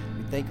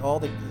 We thank all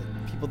the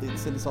people that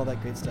send us all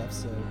that great stuff.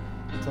 So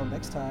until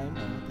next time,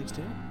 thanks,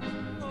 Tim.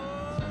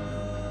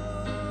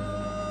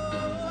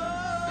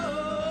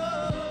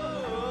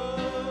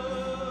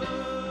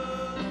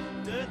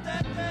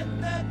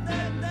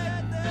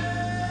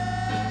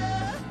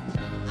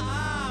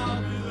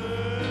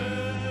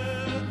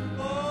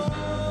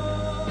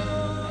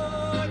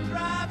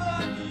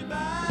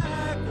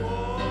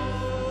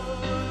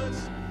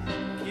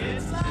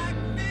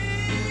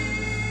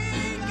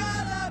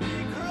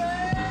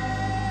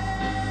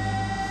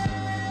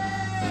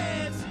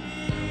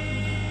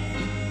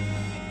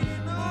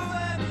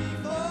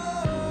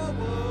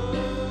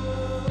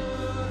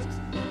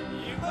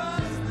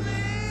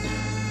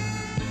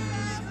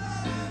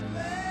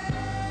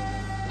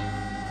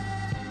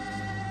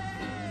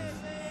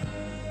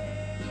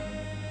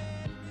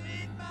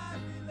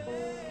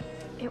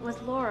 It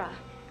was Laura,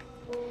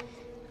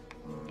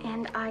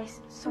 and I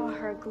saw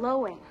her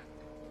glowing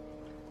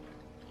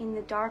in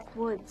the dark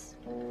woods.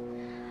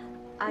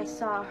 I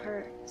saw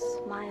her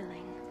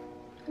smiling.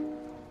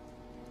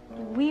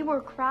 We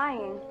were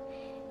crying,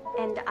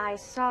 and I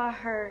saw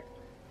her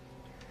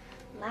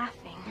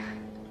laughing.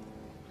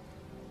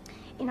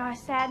 In our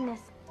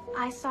sadness,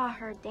 I saw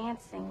her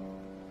dancing.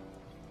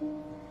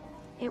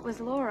 It was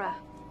Laura,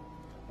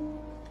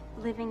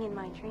 living in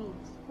my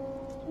dreams.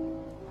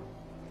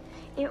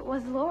 It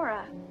was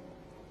Laura.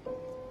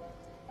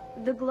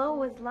 The glow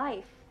was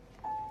life.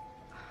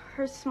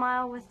 Her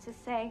smile was to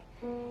say,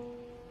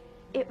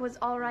 it was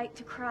all right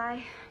to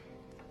cry.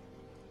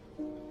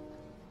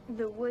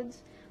 The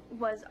woods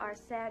was our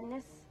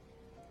sadness.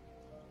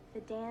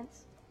 The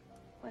dance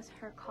was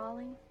her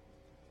calling.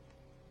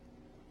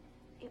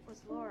 It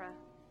was Laura.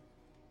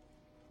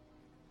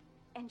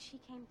 And she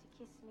came to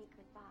kiss me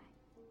goodbye.